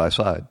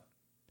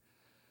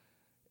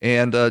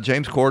 And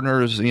James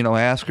Corden is,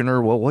 asking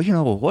her, well,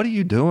 what are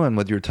you doing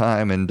with your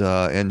time?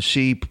 And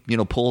she,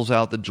 pulls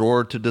out the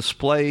drawer to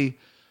display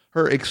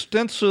her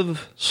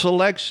extensive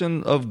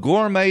selection of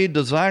gourmet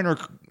designer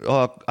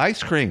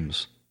ice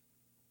creams.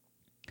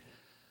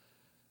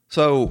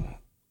 So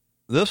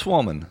this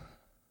woman,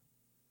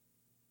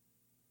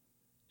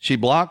 she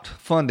blocked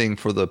funding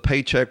for the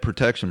Paycheck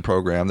Protection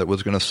Program that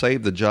was going to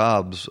save the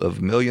jobs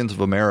of millions of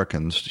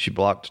Americans. She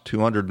blocked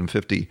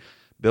 $250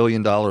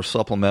 billion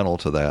supplemental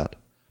to that.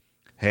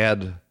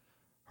 Had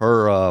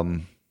her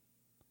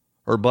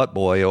butt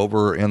boy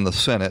over in the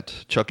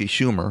Senate, Chucky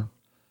Schumer,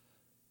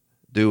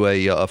 do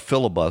a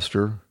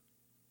filibuster.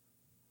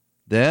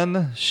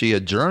 Then she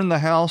adjourned the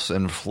House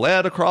and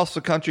fled across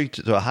the country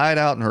to hide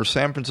out in her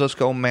San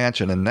Francisco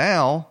mansion. And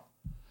now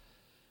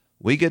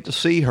we get to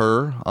see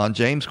her on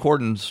James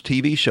Corden's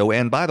TV show.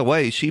 And by the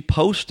way, she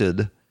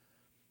posted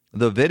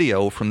the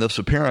video from this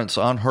appearance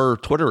on her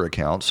Twitter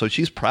account, so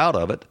she's proud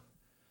of it.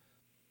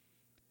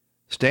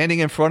 Standing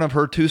in front of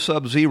her two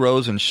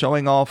Sub-Zeros and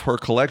showing off her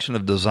collection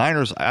of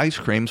designer's ice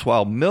creams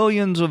while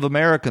millions of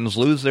Americans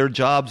lose their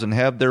jobs and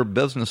have their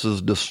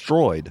businesses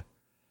destroyed.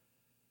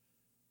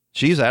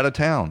 She's out of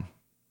town.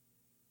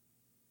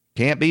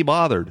 Can't be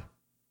bothered.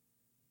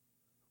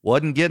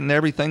 Wasn't getting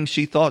everything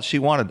she thought she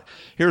wanted.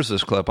 Here's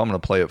this clip. I'm going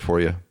to play it for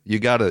you. You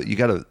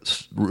gotta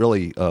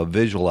really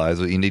visualize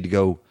it. You need to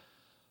go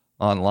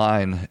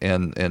online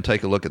and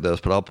take a look at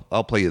this. But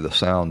I'll play you the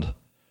sound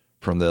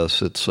from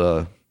this.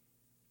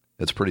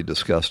 It's pretty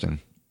disgusting.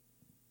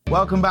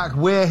 Welcome back.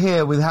 We're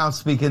here with House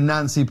Speaker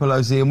Nancy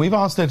Pelosi, and we've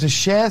asked her to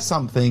share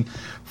something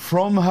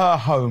from her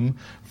home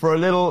for a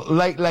little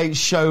late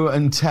show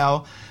and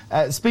tell.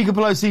 Speaker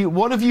Pelosi,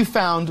 what have you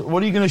found?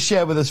 What are you going to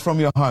share with us from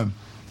your home?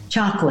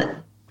 Chocolate.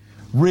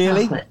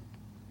 Really?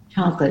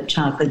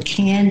 Chocolate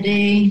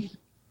candy.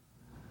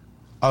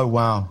 Oh,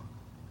 wow.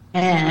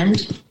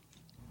 And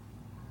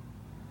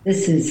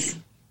this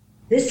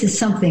is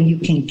something you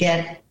can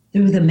get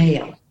through the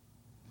mail.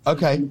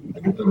 Okay.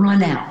 Never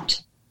run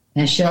out.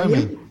 Now show you?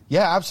 Me.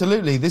 Yeah,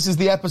 absolutely. This is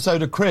the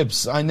episode of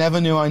Cribs I never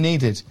knew I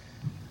needed.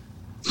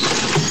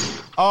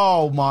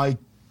 Oh, my.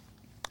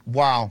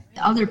 Wow.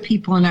 Other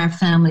people in our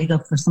family go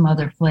for some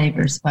other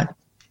flavors, but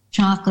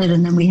chocolate,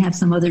 and then we have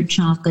some other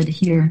chocolate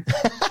here.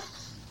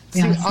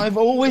 See, I've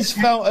always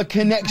felt a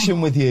connection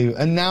with you,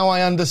 and now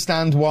I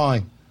understand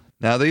why.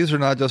 Now, these are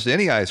not just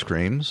any ice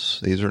creams.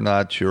 These are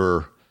not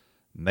your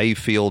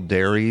Mayfield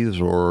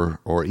Dairies or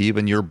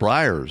even your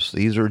Breyers.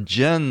 These are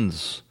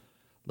Jen's,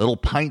 little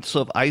pints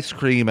of ice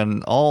cream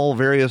and all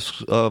various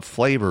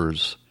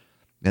flavors,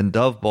 and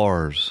Dove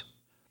bars.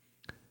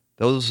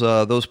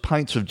 Those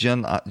pints of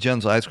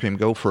Jen's ice cream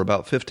go for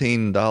about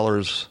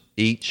 $15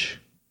 each.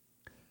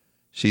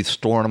 She's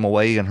storing them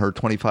away in her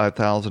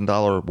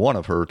 $25,000, one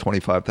of her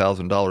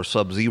 $25,000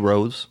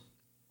 Sub-Zeros.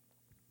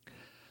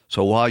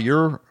 So while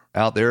you're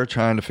out there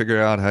trying to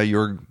figure out how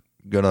you're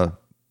going to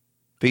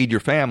feed your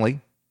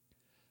family,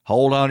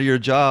 hold on to your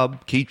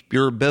job, keep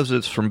your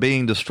business from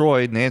being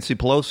destroyed, Nancy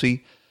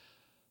Pelosi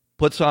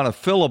puts on a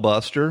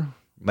filibuster,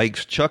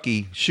 makes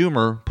Chucky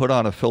Schumer put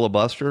on a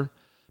filibuster,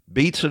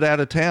 beats it out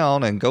of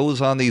town, and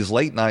goes on these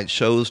late night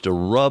shows to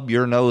rub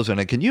your nose in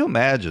it. Can you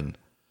imagine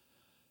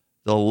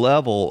the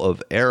level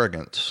of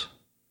arrogance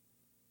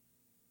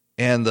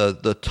and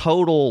the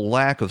total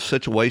lack of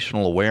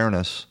situational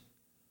awareness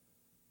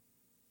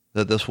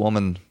that this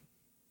woman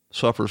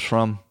suffers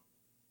from?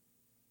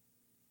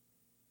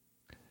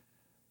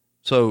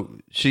 So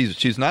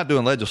she's not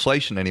doing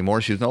legislation anymore.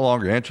 She's no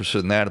longer interested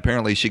in that.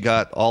 Apparently, she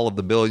got all of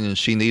the billions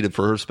she needed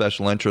for her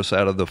special interests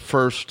out of the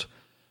first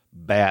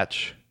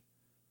batch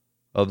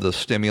of the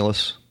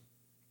stimulus.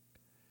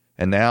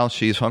 And now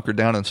she's hunkered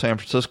down in San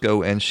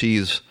Francisco, and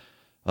she's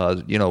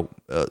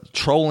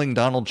trolling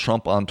Donald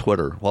Trump on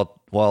Twitter.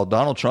 While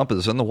Donald Trump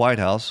is in the White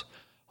House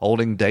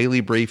holding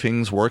daily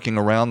briefings, working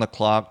around the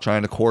clock,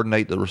 trying to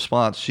coordinate the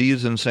response,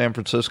 she's in San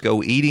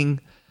Francisco eating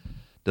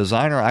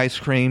designer ice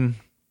cream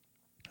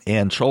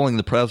and trolling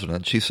the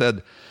president. She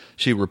said,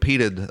 she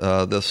repeated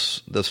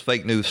this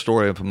fake news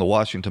story from the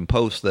Washington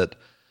Post that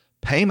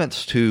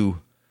payments to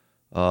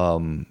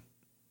the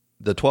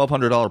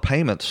 $1,200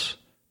 payments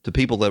to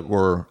people that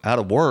were out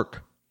of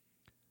work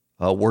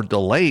were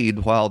delayed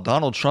while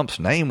Donald Trump's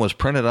name was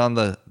printed on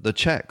the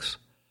checks.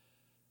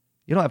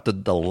 You don't have to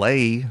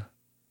delay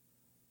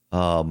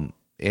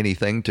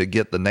anything to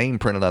get the name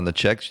printed on the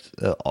checks.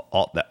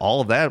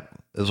 All of that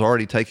is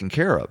already taken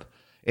care of.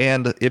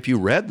 And if you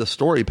read the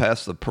story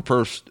past the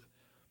first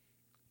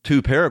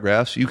two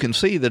paragraphs, you can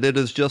see that it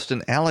is just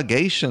an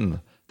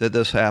allegation that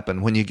this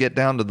happened. When you get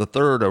down to the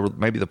third or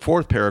maybe the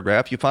fourth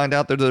paragraph, you find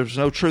out that there's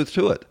no truth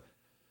to it.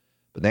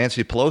 But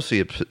Nancy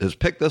Pelosi has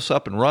picked this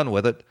up and run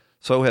with it.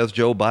 So has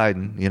Joe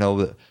Biden. You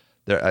know,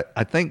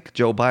 I think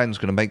Joe Biden's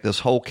going to make this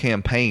whole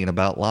campaign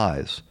about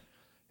lies.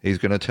 He's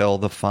going to tell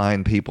the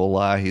fine people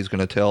lie. He's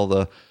going to tell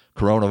the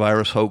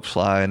coronavirus hoax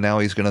lie. And now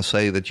he's going to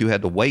say that you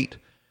had to wait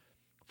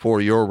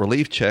for your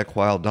relief check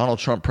while Donald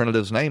Trump printed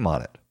his name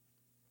on it.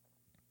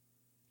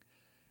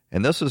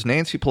 And this is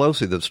Nancy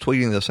Pelosi that's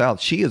tweeting this out.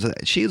 She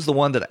is the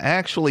one that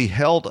actually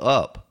held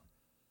up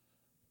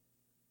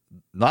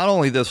not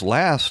only this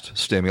last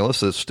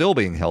stimulus that's still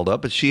being held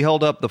up, but she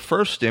held up the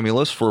first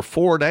stimulus for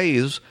 4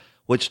 days,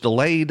 which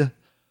delayed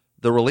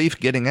the relief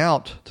getting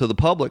out to the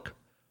public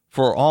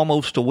for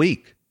almost a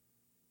week.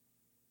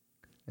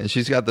 And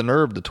she's got the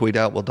nerve to tweet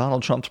out, well,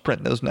 Donald Trump's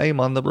printing his name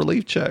on the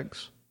relief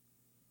checks.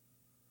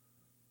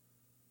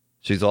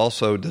 She's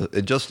also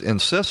just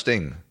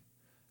insisting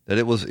that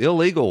it was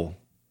illegal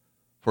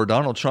for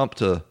Donald Trump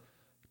to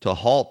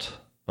halt,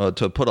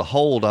 to put a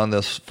hold on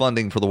this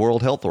funding for the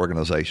World Health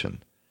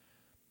Organization.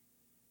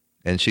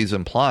 And she's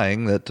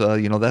implying that,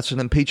 that's an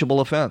impeachable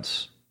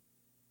offense.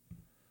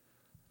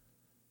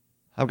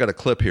 I've got a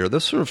clip here.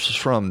 This is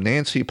from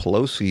Nancy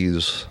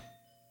Pelosi's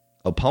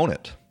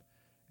opponent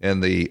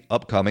in the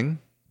upcoming.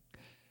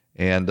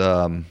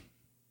 And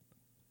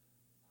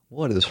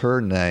what is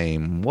her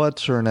name?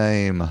 What's her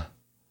name?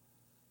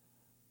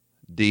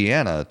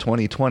 Deanna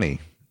 2020.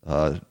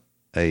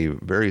 A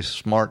very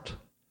smart,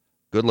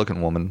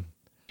 good-looking woman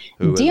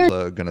who is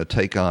going to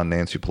take on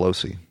Nancy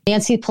Pelosi.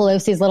 Nancy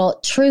Pelosi's little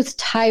truth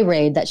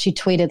tirade that she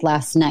tweeted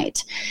last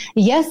night.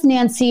 Yes,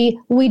 Nancy,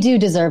 we do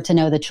deserve to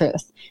know the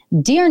truth.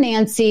 Dear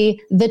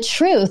Nancy, the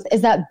truth is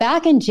that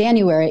back in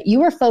January, you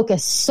were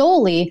focused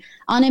solely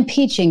on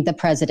impeaching the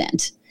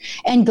president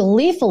and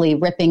gleefully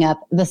ripping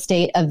up the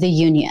State of the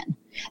Union.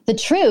 The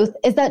truth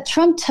is that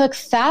Trump took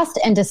fast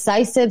and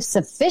decisive,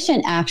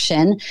 sufficient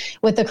action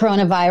with the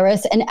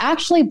coronavirus and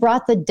actually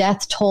brought the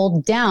death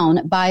toll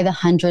down by the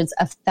hundreds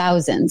of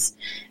thousands.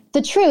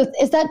 The truth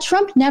is that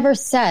Trump never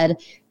said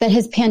that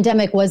his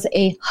pandemic was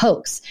a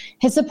hoax.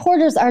 His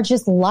supporters are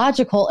just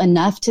logical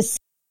enough to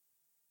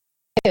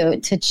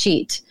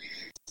cheat,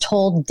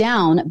 told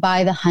down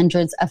by the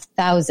hundreds of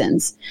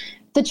thousands.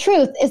 The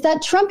truth is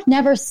that Trump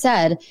never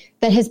said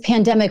that his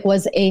pandemic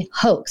was a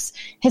hoax.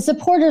 His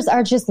supporters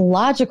are just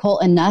logical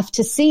enough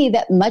to see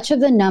that much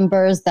of the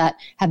numbers that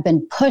have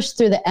been pushed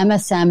through the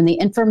MSM and the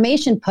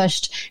information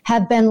pushed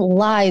have been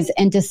lies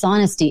and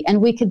dishonesty,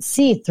 and we could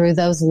see through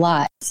those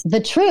lies.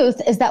 The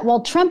truth is that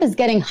while Trump is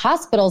getting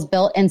hospitals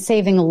built and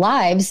saving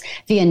lives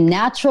via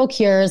natural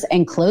cures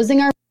and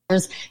closing our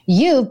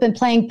you've been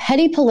playing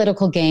petty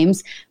political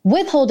games,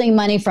 withholding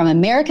money from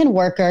American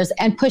workers,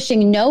 and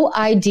pushing no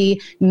ID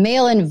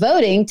mail-in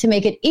voting to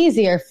make it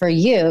easier for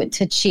you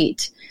to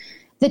cheat.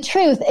 The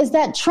truth is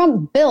that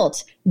Trump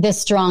built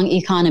this strong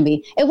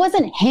economy. It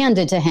wasn't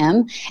handed to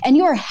him, and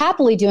you are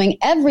happily doing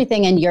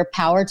everything in your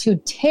power to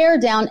tear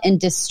down and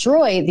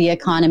destroy the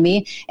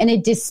economy in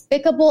a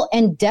despicable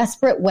and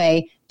desperate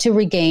way to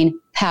regain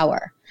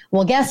power.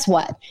 Well, guess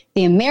what?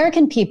 The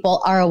American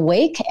people are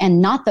awake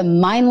and not the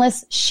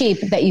mindless sheep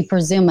that you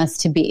presume us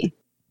to be.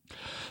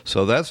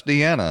 So that's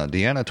Deanna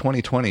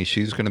 2020.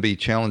 She's going to be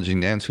challenging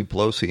Nancy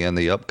Pelosi in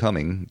the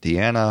upcoming.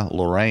 Deanna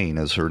Lorraine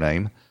is her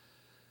name.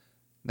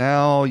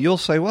 Now, you'll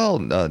say, well,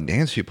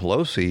 Nancy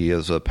Pelosi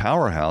is a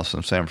powerhouse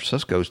in San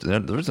Francisco.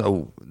 There's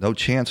no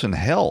chance in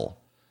hell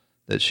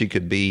that she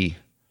could be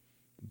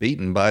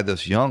beaten by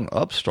this young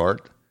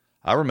upstart.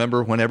 I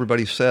remember when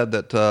everybody said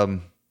that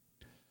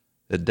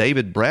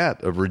David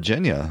Bratt of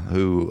Virginia,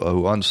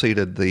 who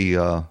unseated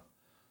the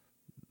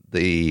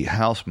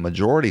House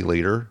Majority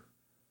Leader,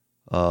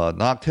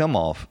 knocked him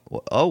off.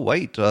 Oh,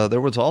 wait,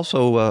 there was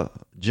also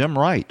Jim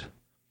Wright.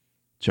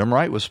 Jim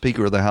Wright was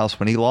Speaker of the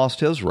House when he lost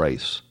his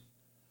race.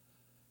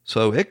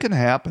 So it can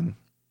happen.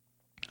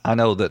 I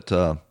know that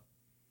San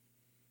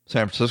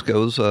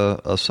Francisco is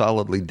a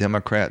solidly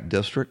Democrat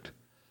district,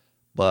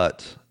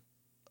 but,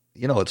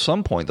 at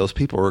some point those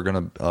people are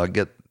going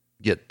to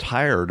get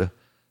tired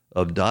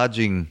of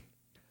dodging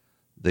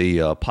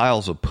the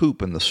piles of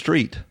poop in the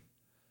street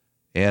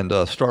and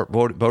start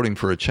voting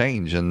for a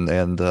change.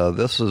 And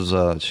this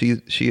is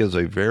she is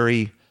a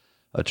very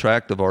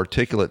attractive,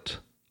 articulate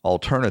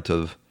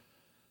alternative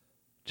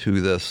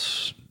to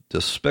this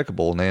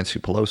despicable Nancy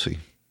Pelosi.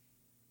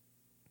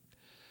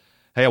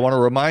 Hey, I want to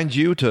remind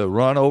you to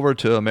run over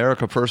to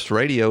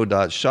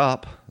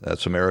AmericaFirstRadio.shop.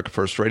 That's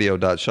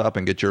AmericaFirstRadio.shop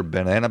and get your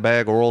banana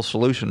bag oral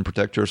solution.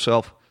 Protect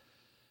yourself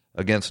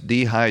against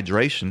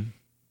dehydration.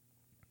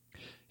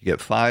 You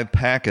get 5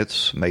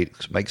 packets,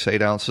 makes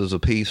 8 ounces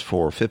apiece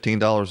for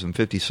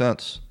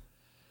 $15.50,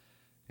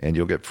 and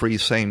you'll get free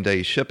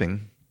same-day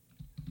shipping.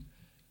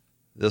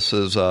 This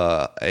is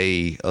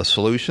a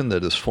solution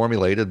that is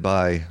formulated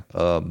by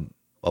a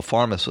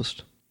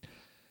pharmacist.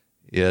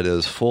 It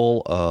is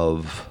full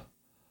of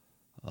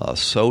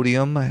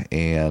sodium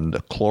and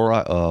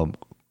chloride,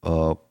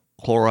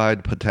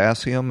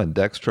 potassium, and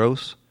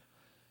dextrose.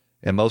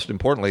 And most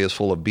importantly, it's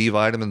full of B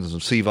vitamins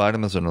and C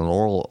vitamins and an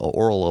oral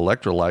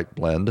electrolyte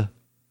blend.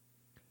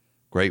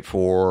 Great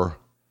for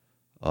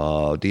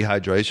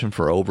dehydration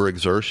for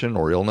overexertion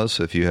or illness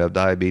if you have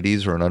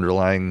diabetes or an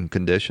underlying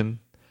condition.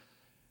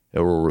 It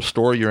will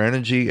restore your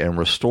energy and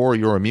restore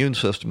your immune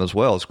system as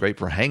well. It's great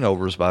for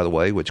hangovers, by the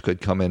way, which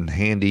could come in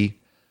handy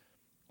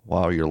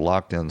while you're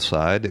locked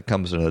inside. It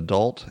comes in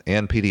adult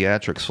and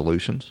pediatric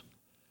solutions.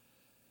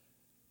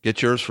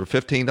 Get yours for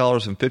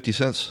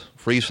 $15.50,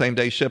 free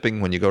same-day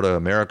shipping when you go to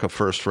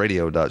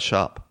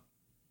americafirstradio.shop.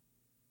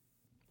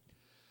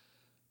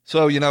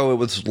 So, it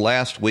was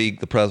last week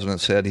the president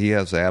said he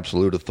has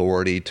absolute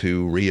authority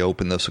to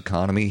reopen this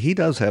economy. He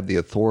does have the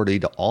authority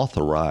to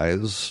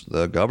authorize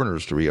the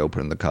governors to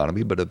reopen the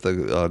economy, but if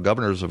the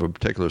governors of a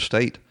particular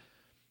state,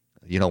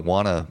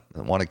 want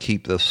to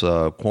keep this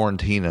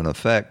quarantine in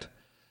effect,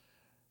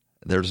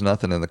 there's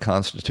nothing in the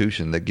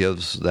Constitution that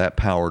gives that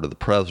power to the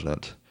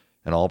president.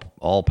 And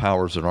all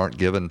powers that aren't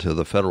given to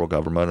the federal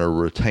government are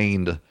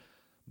retained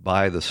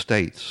by the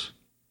states.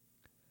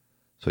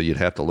 So you'd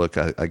have to look,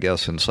 I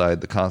guess, inside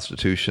the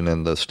Constitution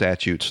and the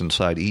statutes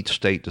inside each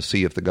state to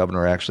see if the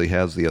governor actually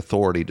has the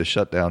authority to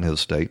shut down his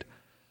state.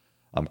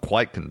 I'm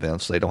quite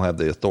convinced they don't have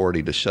the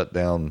authority to shut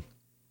down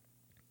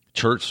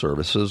church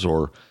services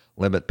or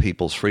limit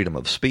people's freedom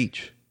of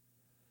speech.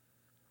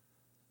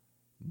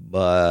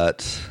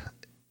 But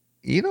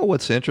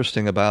what's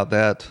interesting about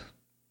that?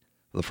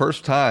 For the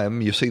first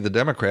time, you see the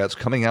Democrats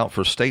coming out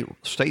for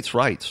states'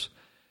 rights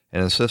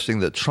and insisting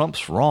that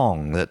Trump's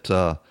wrong,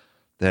 that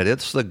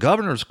it's the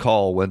governor's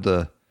call when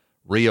to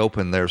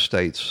reopen their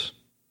states.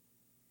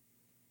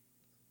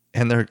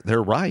 And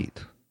they're right.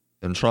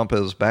 And Trump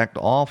has backed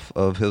off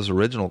of his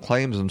original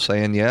claims and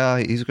saying, yeah,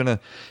 he's going to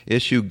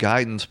issue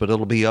guidance, but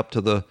it'll be up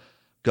to the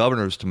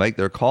governors to make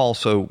their call.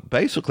 So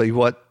basically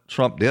what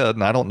Trump did,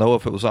 and I don't know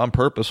if it was on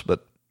purpose,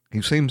 but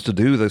he seems to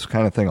do this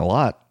kind of thing a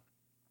lot.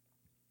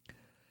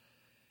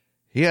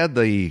 He had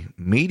the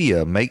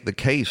media make the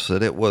case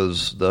that it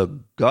was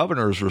the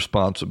governor's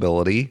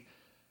responsibility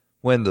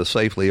when to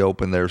safely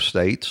open their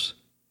states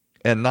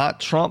and not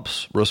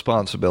Trump's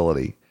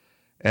responsibility.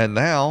 And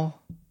now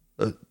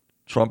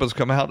Trump has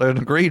come out and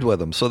agreed with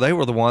them. So they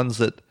were the ones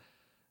that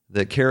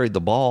carried the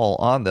ball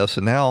on this.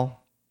 And now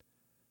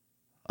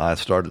I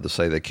started to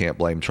say they can't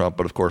blame Trump,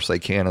 but of course they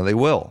can and they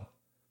will.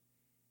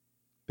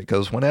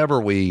 Because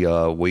whenever we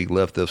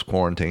lift this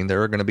quarantine,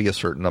 there are going to be a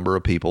certain number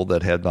of people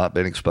that have not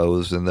been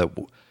exposed and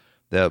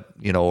that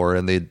are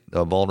in the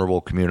vulnerable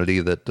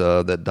community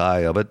that die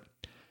of it.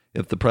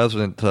 If the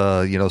president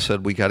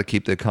said we got to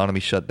keep the economy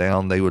shut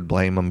down, they would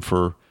blame him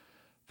for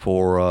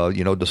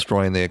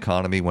destroying the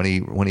economy.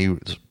 When he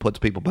puts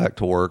people back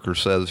to work or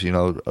says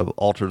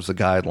alters the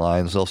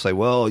guidelines, they'll say,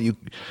 well, you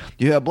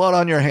have blood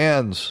on your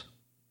hands,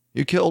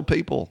 you killed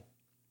people.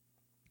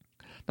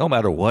 No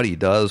matter what he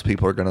does,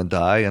 people are going to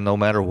die. And no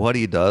matter what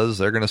he does,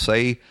 they're going to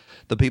say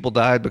the people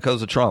died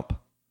because of Trump.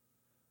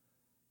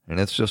 And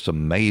it's just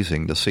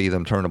amazing to see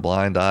them turn a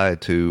blind eye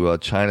to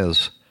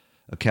China's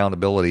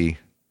accountability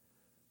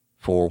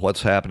for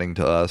what's happening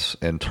to us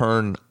and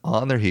turn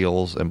on their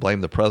heels and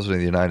blame the president of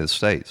the United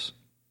States.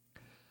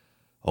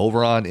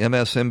 Over on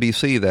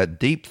MSNBC, that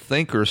deep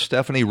thinker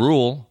Stephanie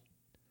Ruhle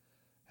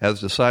has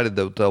decided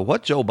that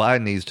what Joe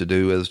Biden needs to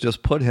do is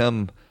just put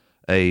him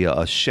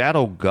a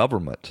shadow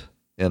government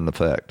in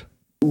effect.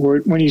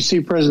 When you see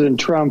President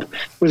Trump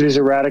with his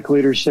erratic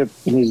leadership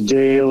and his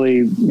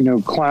daily,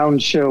 clown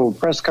show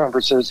press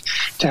conferences,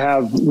 to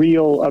have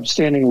real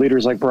upstanding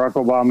leaders like Barack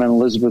Obama and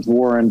Elizabeth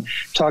Warren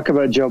talk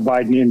about Joe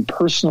Biden in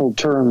personal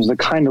terms, the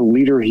kind of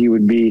leader he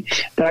would be,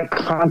 that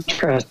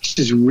contrast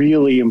is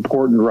really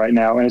important right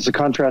now. And it's a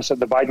contrast that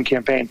the Biden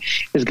campaign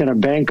is going to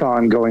bank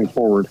on going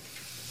forward.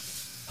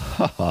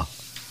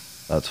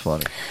 That's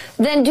funny.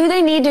 Then do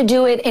they need to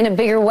do it in a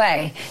bigger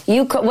way?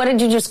 What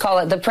did you just call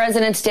it? The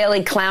president's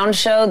daily clown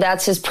show?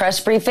 That's his press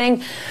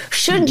briefing?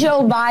 Should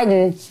Joe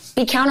Biden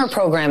be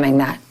counter-programming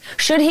that?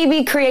 Should he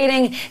be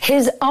creating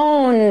his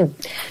own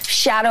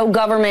shadow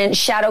government,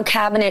 shadow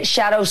cabinet,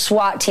 shadow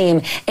SWAT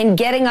team and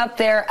getting up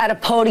there at a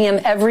podium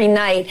every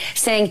night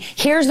saying,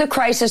 here's the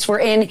crisis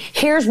we're in,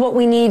 here's what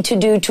we need to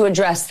do to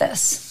address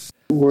this?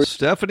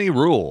 Stephanie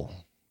Ruhle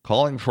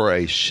calling for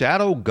a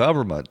shadow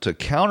government to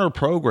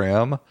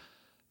counter-program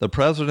the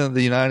president of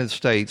the United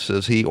States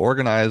as he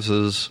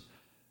organizes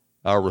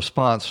our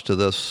response to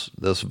this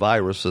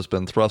virus that's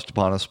been thrust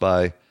upon us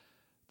by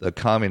the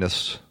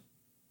communists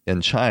in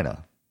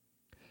China.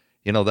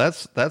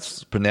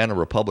 That's Banana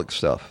Republic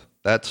stuff.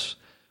 That's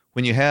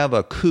when you have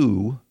a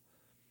coup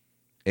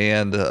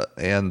and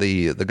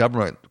the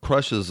government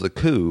crushes the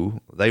coup,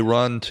 they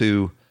run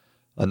to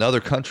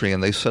another country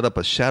and they set up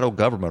a shadow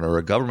government or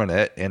a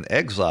government in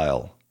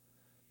exile.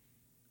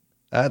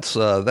 That's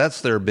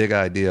their big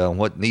idea on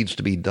what needs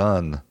to be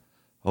done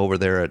over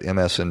there at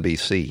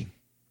MSNBC.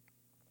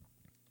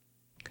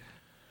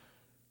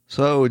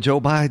 So Joe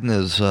Biden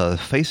is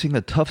facing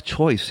a tough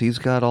choice. He's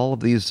got all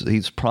of these.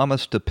 He's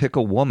promised to pick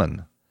a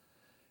woman,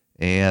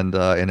 and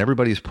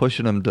everybody's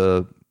pushing him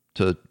to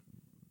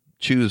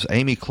choose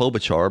Amy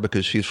Klobuchar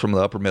because she's from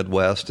the Upper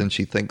Midwest, and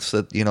she thinks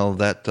that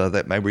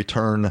that may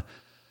return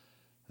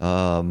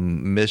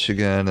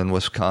Michigan and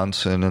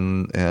Wisconsin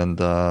and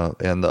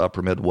the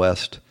upper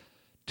Midwest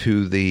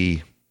to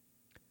the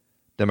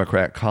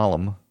Democrat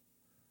column.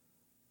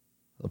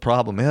 The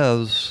problem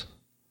is,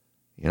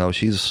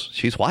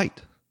 she's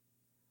white,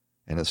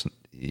 and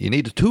you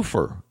need a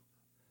twofer.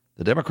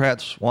 The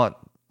Democrats want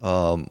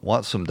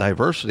some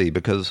diversity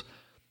because,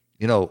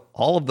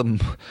 all of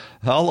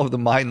the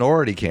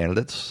minority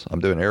candidates,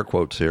 I'm doing air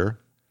quotes here,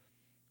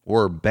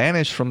 were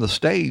banished from the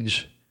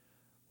stage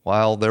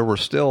while there were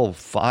still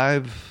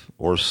 5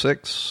 or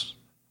 6,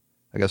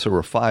 I guess there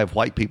were 5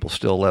 white people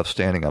still left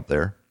standing up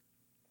there.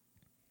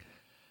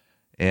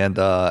 And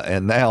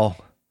now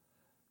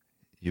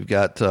you've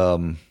got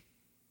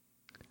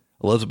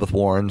Elizabeth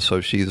Warren,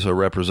 so she's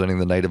representing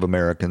the Native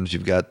Americans.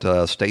 You've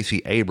got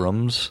Stacey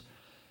Abrams.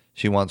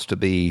 She wants to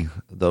be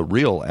the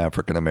real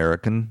African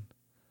American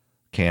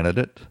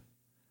candidate.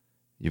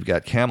 You've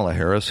got Kamala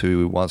Harris,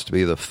 who wants to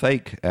be the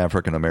fake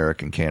African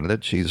American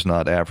candidate. She's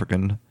not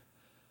African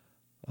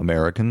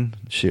American.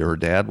 Her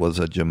dad was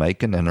a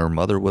Jamaican and her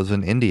mother was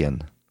an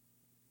Indian.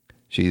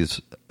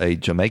 She's a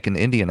Jamaican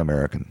Indian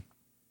American.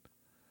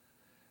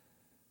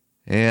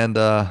 And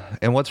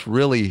what's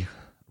really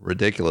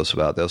ridiculous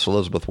about this,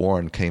 Elizabeth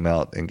Warren came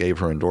out and gave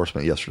her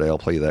endorsement yesterday. I'll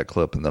play you that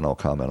clip and then I'll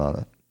comment on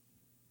it.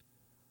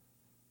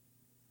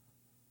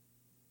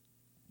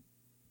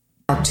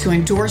 To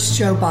endorse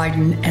Joe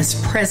Biden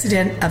as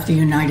President of the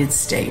United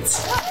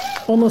States.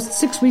 Almost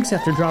 6 weeks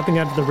after dropping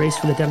out of the race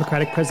for the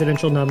Democratic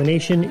presidential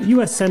nomination,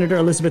 U.S. Senator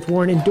Elizabeth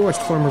Warren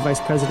endorsed former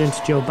Vice President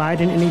Joe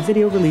Biden in a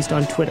video released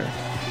on Twitter.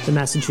 The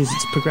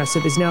Massachusetts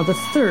progressive is now the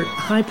third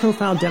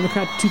high-profile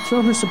Democrat to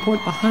throw her support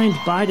behind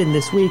Biden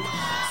this week,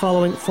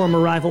 following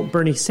former rival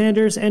Bernie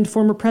Sanders and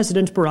former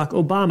President Barack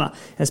Obama,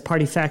 as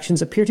party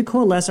factions appear to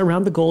coalesce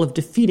around the goal of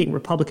defeating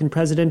Republican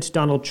President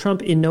Donald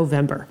Trump in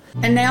November.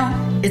 And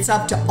now it's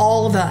up to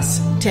all of us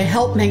to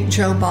help make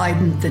Joe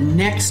Biden the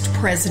next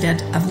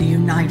president of the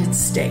United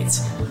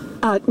States.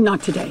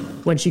 Not today.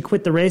 When she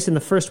quit the race in the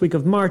first week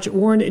of March,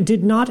 Warren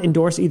did not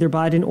endorse either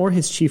Biden or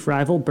his chief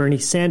rival, Bernie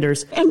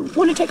Sanders. And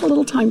want to take a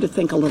little time to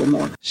think a little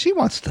more. She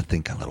wants to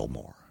think a little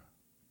more.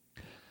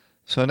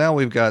 So now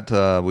we've got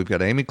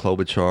Amy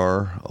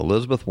Klobuchar,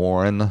 Elizabeth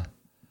Warren,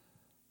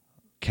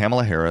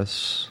 Kamala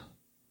Harris,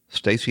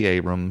 Stacey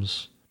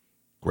Abrams,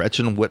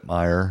 Gretchen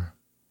Whitmire.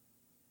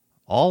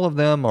 All of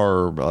them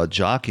are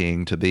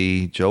jockeying to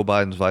be Joe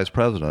Biden's vice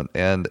president,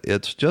 and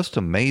it's just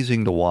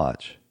amazing to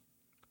watch.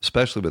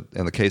 Especially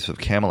in the case of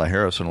Kamala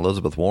Harris and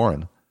Elizabeth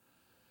Warren,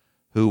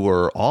 who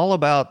were all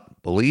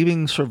about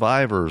believing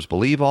survivors,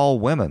 believe all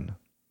women,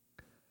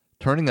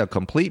 turning a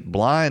complete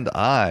blind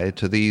eye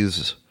to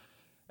these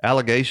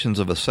allegations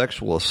of a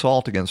sexual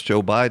assault against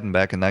Joe Biden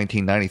back in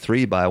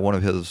 1993 by one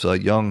of his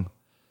young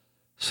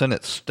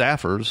Senate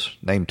staffers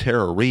named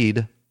Tara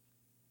Reade.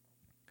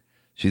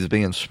 She's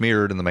being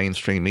smeared in the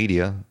mainstream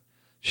media.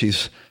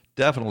 She's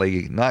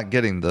definitely not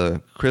getting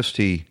the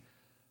Christy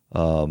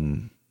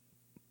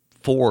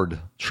Ford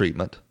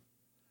treatment.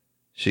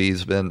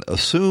 She's been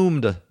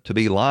assumed to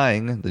be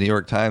lying. The New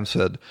York Times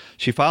said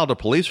she filed a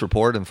police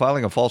report, and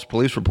filing a false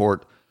police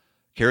report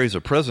carries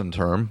a prison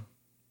term.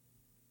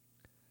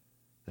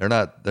 They're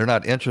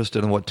not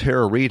interested in what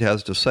Tara Reade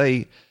has to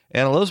say.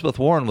 And Elizabeth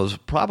Warren was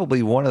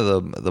probably one of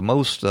the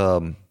most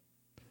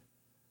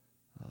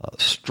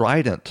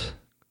strident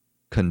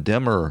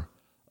condemner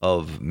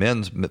of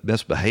men's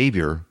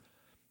misbehavior.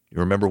 You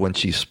remember when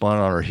she spun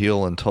on her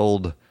heel and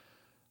told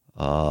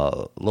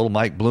little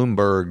Mike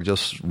Bloomberg,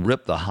 just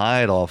ripped the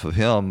hide off of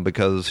him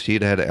because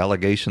she'd had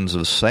allegations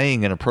of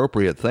saying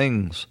inappropriate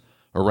things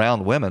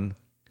around women.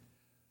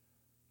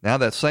 Now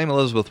that same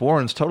Elizabeth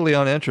Warren's totally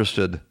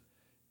uninterested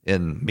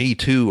in Me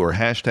Too or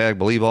hashtag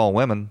Believe All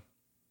Women.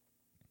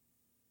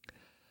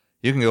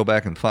 You can go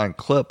back and find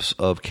clips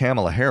of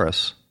Kamala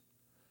Harris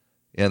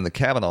in the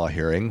Kavanaugh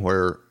hearing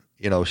where,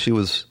 she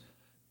was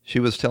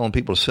telling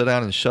people to sit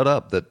down and shut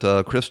up,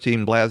 that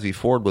Christine Blasey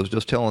Ford was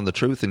just telling the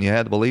truth and you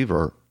had to believe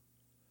her.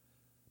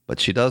 But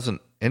she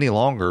doesn't any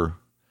longer.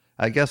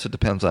 I guess it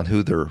depends on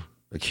who they're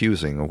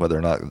accusing or whether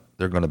or not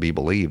they're going to be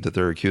believed. If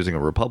they're accusing a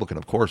Republican,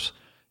 of course,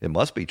 it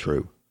must be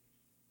true.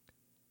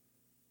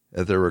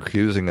 If they're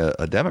accusing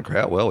a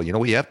Democrat, well,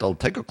 we have to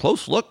take a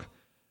close look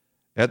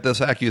at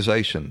this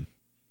accusation.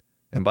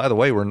 And by the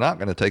way, we're not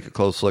going to take a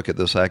close look at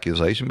this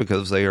accusation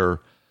because they are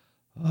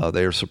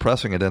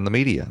suppressing it in the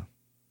media.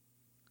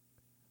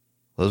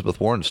 Elizabeth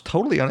Warren's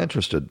totally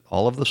uninterested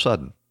all of a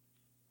sudden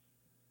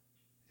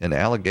in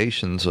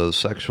allegations of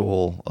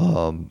sexual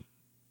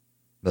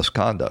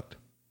misconduct.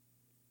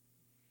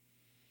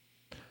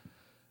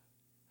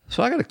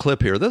 So I got a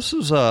clip here. This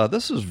is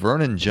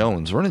Vernon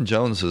Jones. Vernon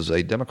Jones is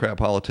a Democrat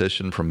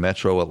politician from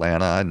Metro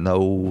Atlanta. I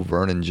know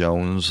Vernon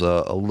Jones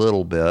a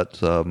little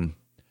bit. I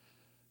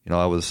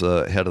was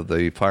head of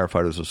the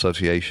Firefighters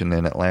Association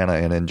in Atlanta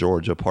and in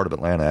Georgia. Part of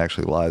Atlanta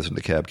actually lies in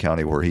DeKalb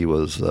County, where he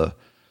was the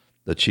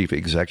chief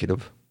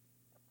executive.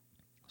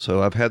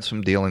 So I've had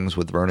some dealings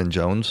with Vernon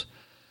Jones,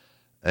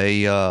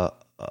 a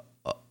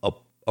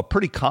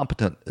pretty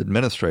competent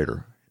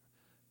administrator.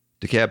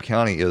 DeKalb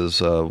County is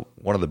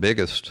one of the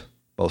biggest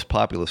most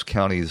populous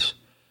counties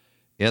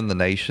in the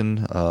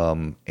nation,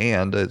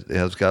 and it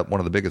has got one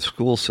of the biggest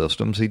school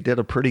systems. He did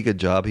a pretty good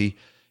job. He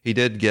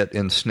did get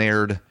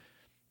ensnared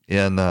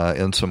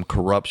in some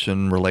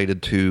corruption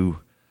related to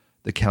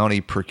the county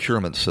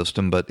procurement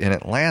system, but in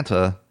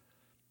Atlanta,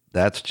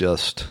 that's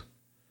just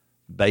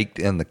baked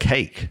in the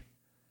cake.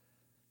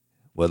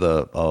 With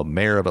a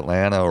mayor of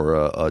Atlanta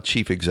or a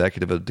chief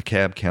executive of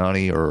DeKalb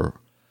County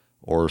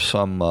or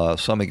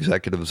some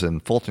executives in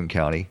Fulton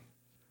County,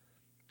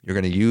 you're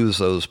going to use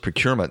those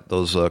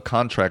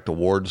contract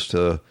awards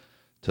to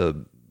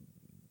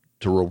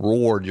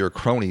reward your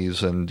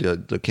cronies and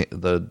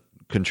the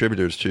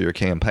contributors to your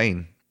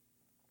campaign.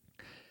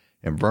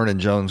 And Vernon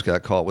Jones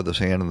got caught with his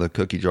hand in the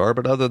cookie jar,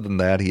 but other than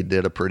that, he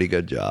did a pretty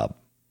good job.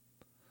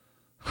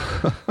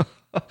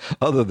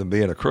 Other than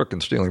being a crook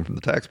and stealing from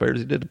the taxpayers,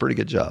 he did a pretty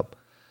good job.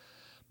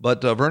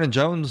 But Vernon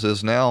Jones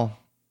is now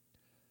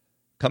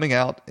coming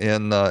out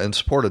in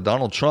support of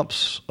Donald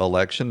Trump's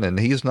election, and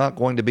he's not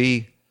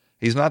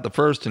the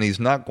first, and he's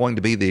not going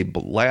to be the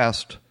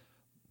last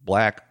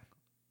black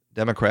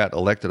Democrat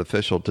elected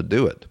official to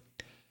do it.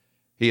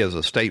 He is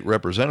a state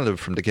representative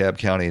from DeKalb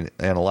County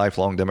and a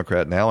lifelong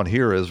Democrat now, and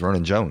here is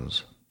Vernon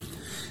Jones.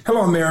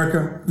 Hello,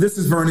 America. This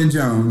is Vernon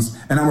Jones,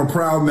 and I'm a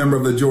proud member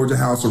of the Georgia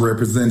House of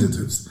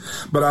Representatives.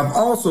 But I've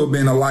also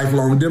been a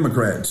lifelong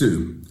Democrat,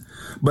 too.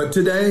 But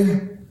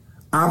today,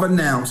 I've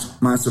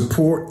announced my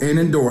support and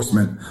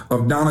endorsement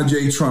of Donald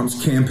J.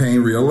 Trump's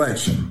campaign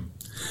reelection.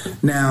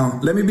 Now,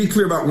 let me be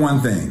clear about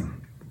one thing.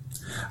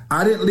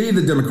 I didn't leave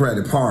the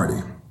Democratic Party.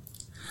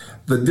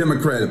 The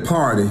Democratic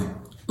Party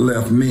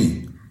left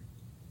me.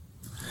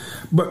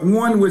 But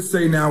one would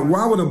say, now,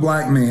 why would a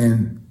black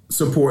man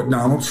support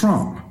Donald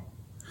Trump?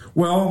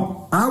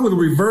 Well, I would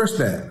reverse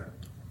that.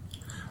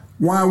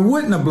 Why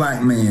wouldn't a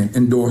black man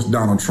endorse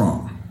Donald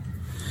Trump?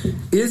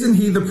 Isn't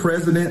he the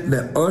president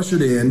that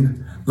ushered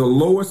in the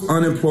lowest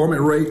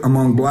unemployment rate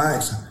among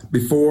blacks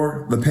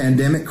before the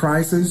pandemic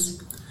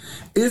crisis?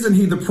 Isn't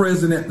he the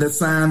president that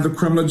signed the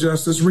Criminal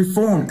Justice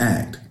Reform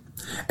Act?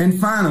 And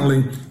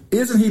finally,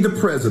 isn't he the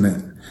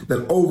president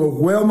that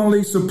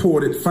overwhelmingly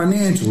supported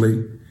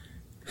financially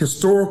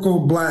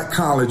historical black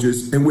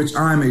colleges in which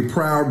I'm a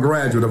proud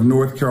graduate of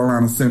North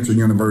Carolina Central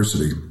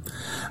University?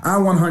 I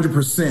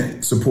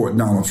 100% support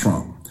Donald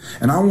Trump.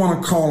 And I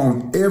want to call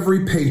on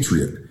every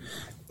patriot,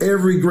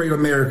 every great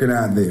American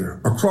out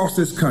there across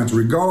this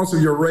country, regardless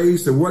of your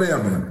race or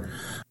whatever,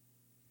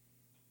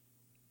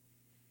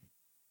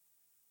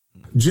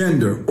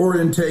 gender,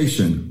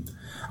 orientation.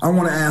 I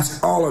want to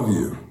ask all of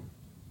you,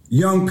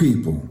 young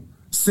people,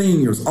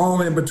 seniors,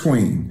 all in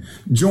between,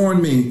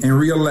 join me in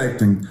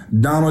reelecting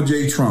Donald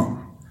J.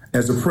 Trump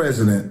as the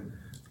president,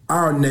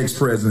 our next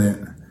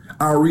president,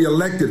 our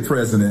reelected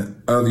president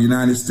of the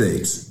United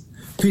States.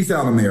 Peace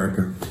out,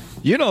 America.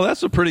 You know,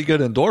 that's a pretty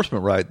good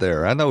endorsement right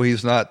there. I know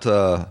he's not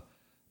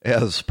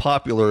as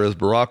popular as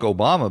Barack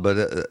Obama,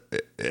 but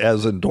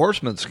as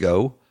endorsements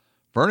go,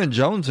 Vernon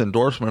Jones'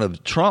 endorsement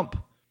of Trump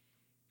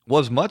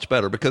was much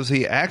better because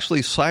he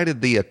actually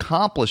cited the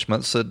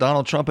accomplishments that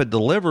Donald Trump had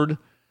delivered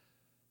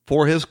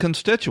for his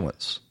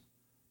constituents.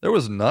 There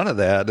was none of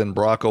that in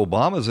Barack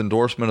Obama's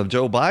endorsement of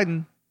Joe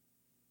Biden.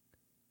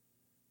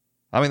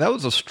 I mean, that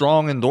was a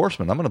strong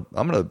endorsement. I'm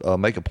gonna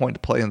make a point to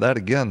play in that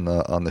again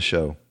on the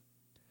show.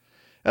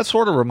 That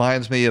sort of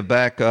reminds me of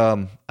back,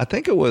 I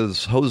think it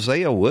was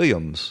Hosea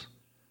Williams.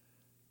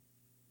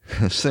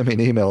 Send me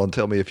an email and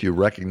tell me if you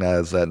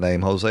recognize that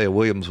name. Hosea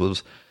Williams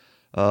was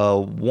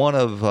one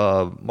of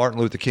Martin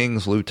Luther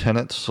King's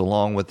lieutenants,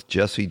 along with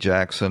Jesse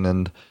Jackson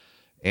and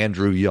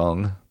Andrew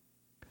Young.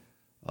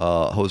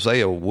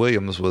 Hosea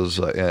Williams was,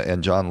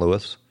 and John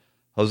Lewis.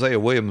 Hosea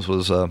Williams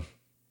was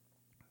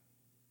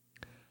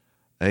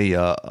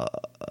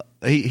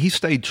he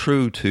stayed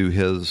true to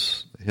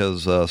his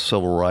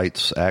civil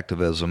rights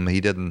activism.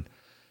 He didn't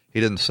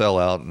sell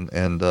out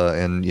and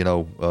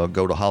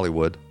go to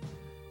Hollywood.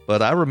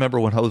 But I remember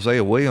when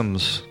Hosea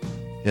Williams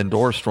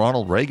endorsed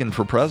Ronald Reagan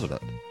for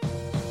president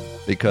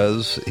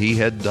because he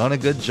had done a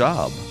good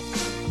job.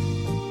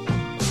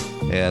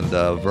 And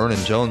Vernon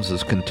Jones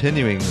is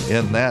continuing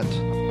in that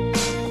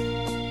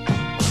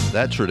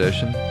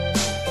tradition.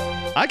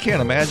 I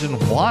can't imagine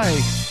why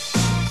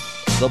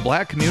the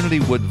black community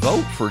would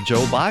vote for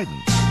Joe Biden.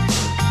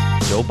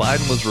 Joe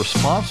Biden was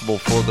responsible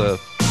for the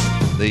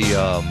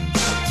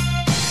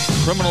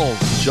Criminal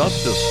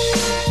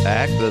Justice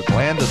Act that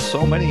landed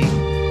so many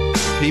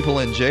people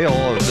in jail,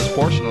 a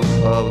disproportionate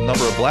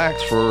number of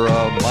blacks, for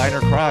minor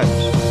crimes.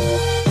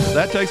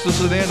 That takes us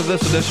to the end of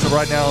this edition of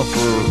Right Now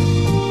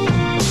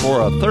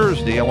for a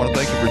Thursday. I want to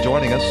thank you for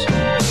joining us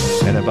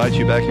and invite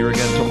you back here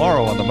again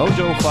tomorrow on the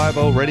Mojo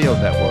 50 Radio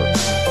Network.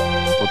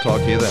 We'll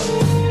talk to you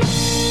then.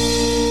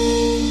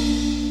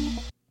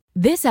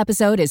 This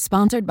episode is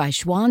sponsored by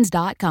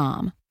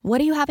Schwans.com.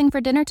 What are you having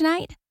for dinner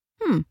tonight?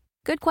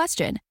 Good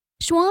question.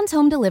 Schwann's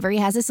Home Delivery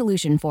has a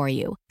solution for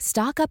you.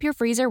 Stock up your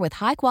freezer with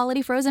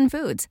high-quality frozen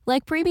foods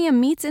like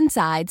premium meats and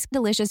sides,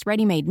 delicious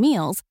ready-made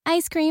meals,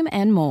 ice cream,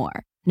 and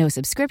more. No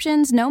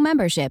subscriptions, no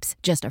memberships,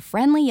 just a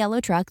friendly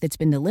yellow truck that's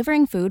been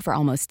delivering food for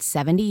almost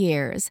 70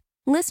 years.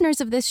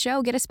 Listeners of this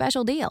show get a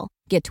special deal.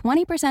 Get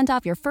 20%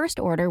 off your first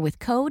order with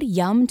code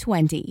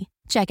YUM20.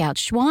 Check out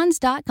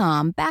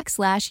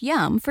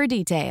schwans.com/YUM for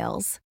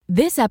details.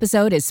 This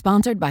episode is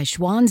sponsored by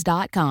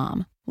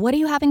schwans.com. What are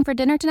you having for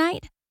dinner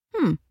tonight?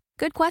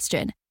 Good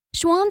question.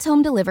 Schwann's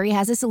Home Delivery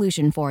has a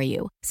solution for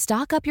you.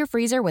 Stock up your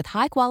freezer with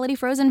high-quality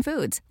frozen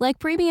foods like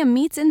premium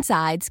meats and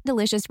sides,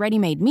 delicious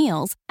ready-made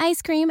meals,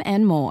 ice cream,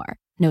 and more.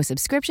 No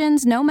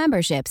subscriptions, no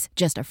memberships,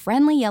 just a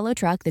friendly yellow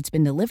truck that's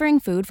been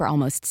delivering food for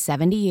almost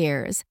 70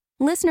 years.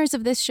 Listeners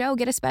of this show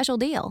get a special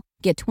deal.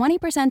 Get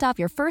 20% off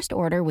your first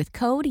order with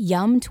code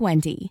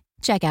YUM20.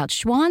 Check out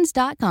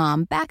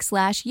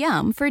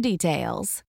schwans.com/YUM for details.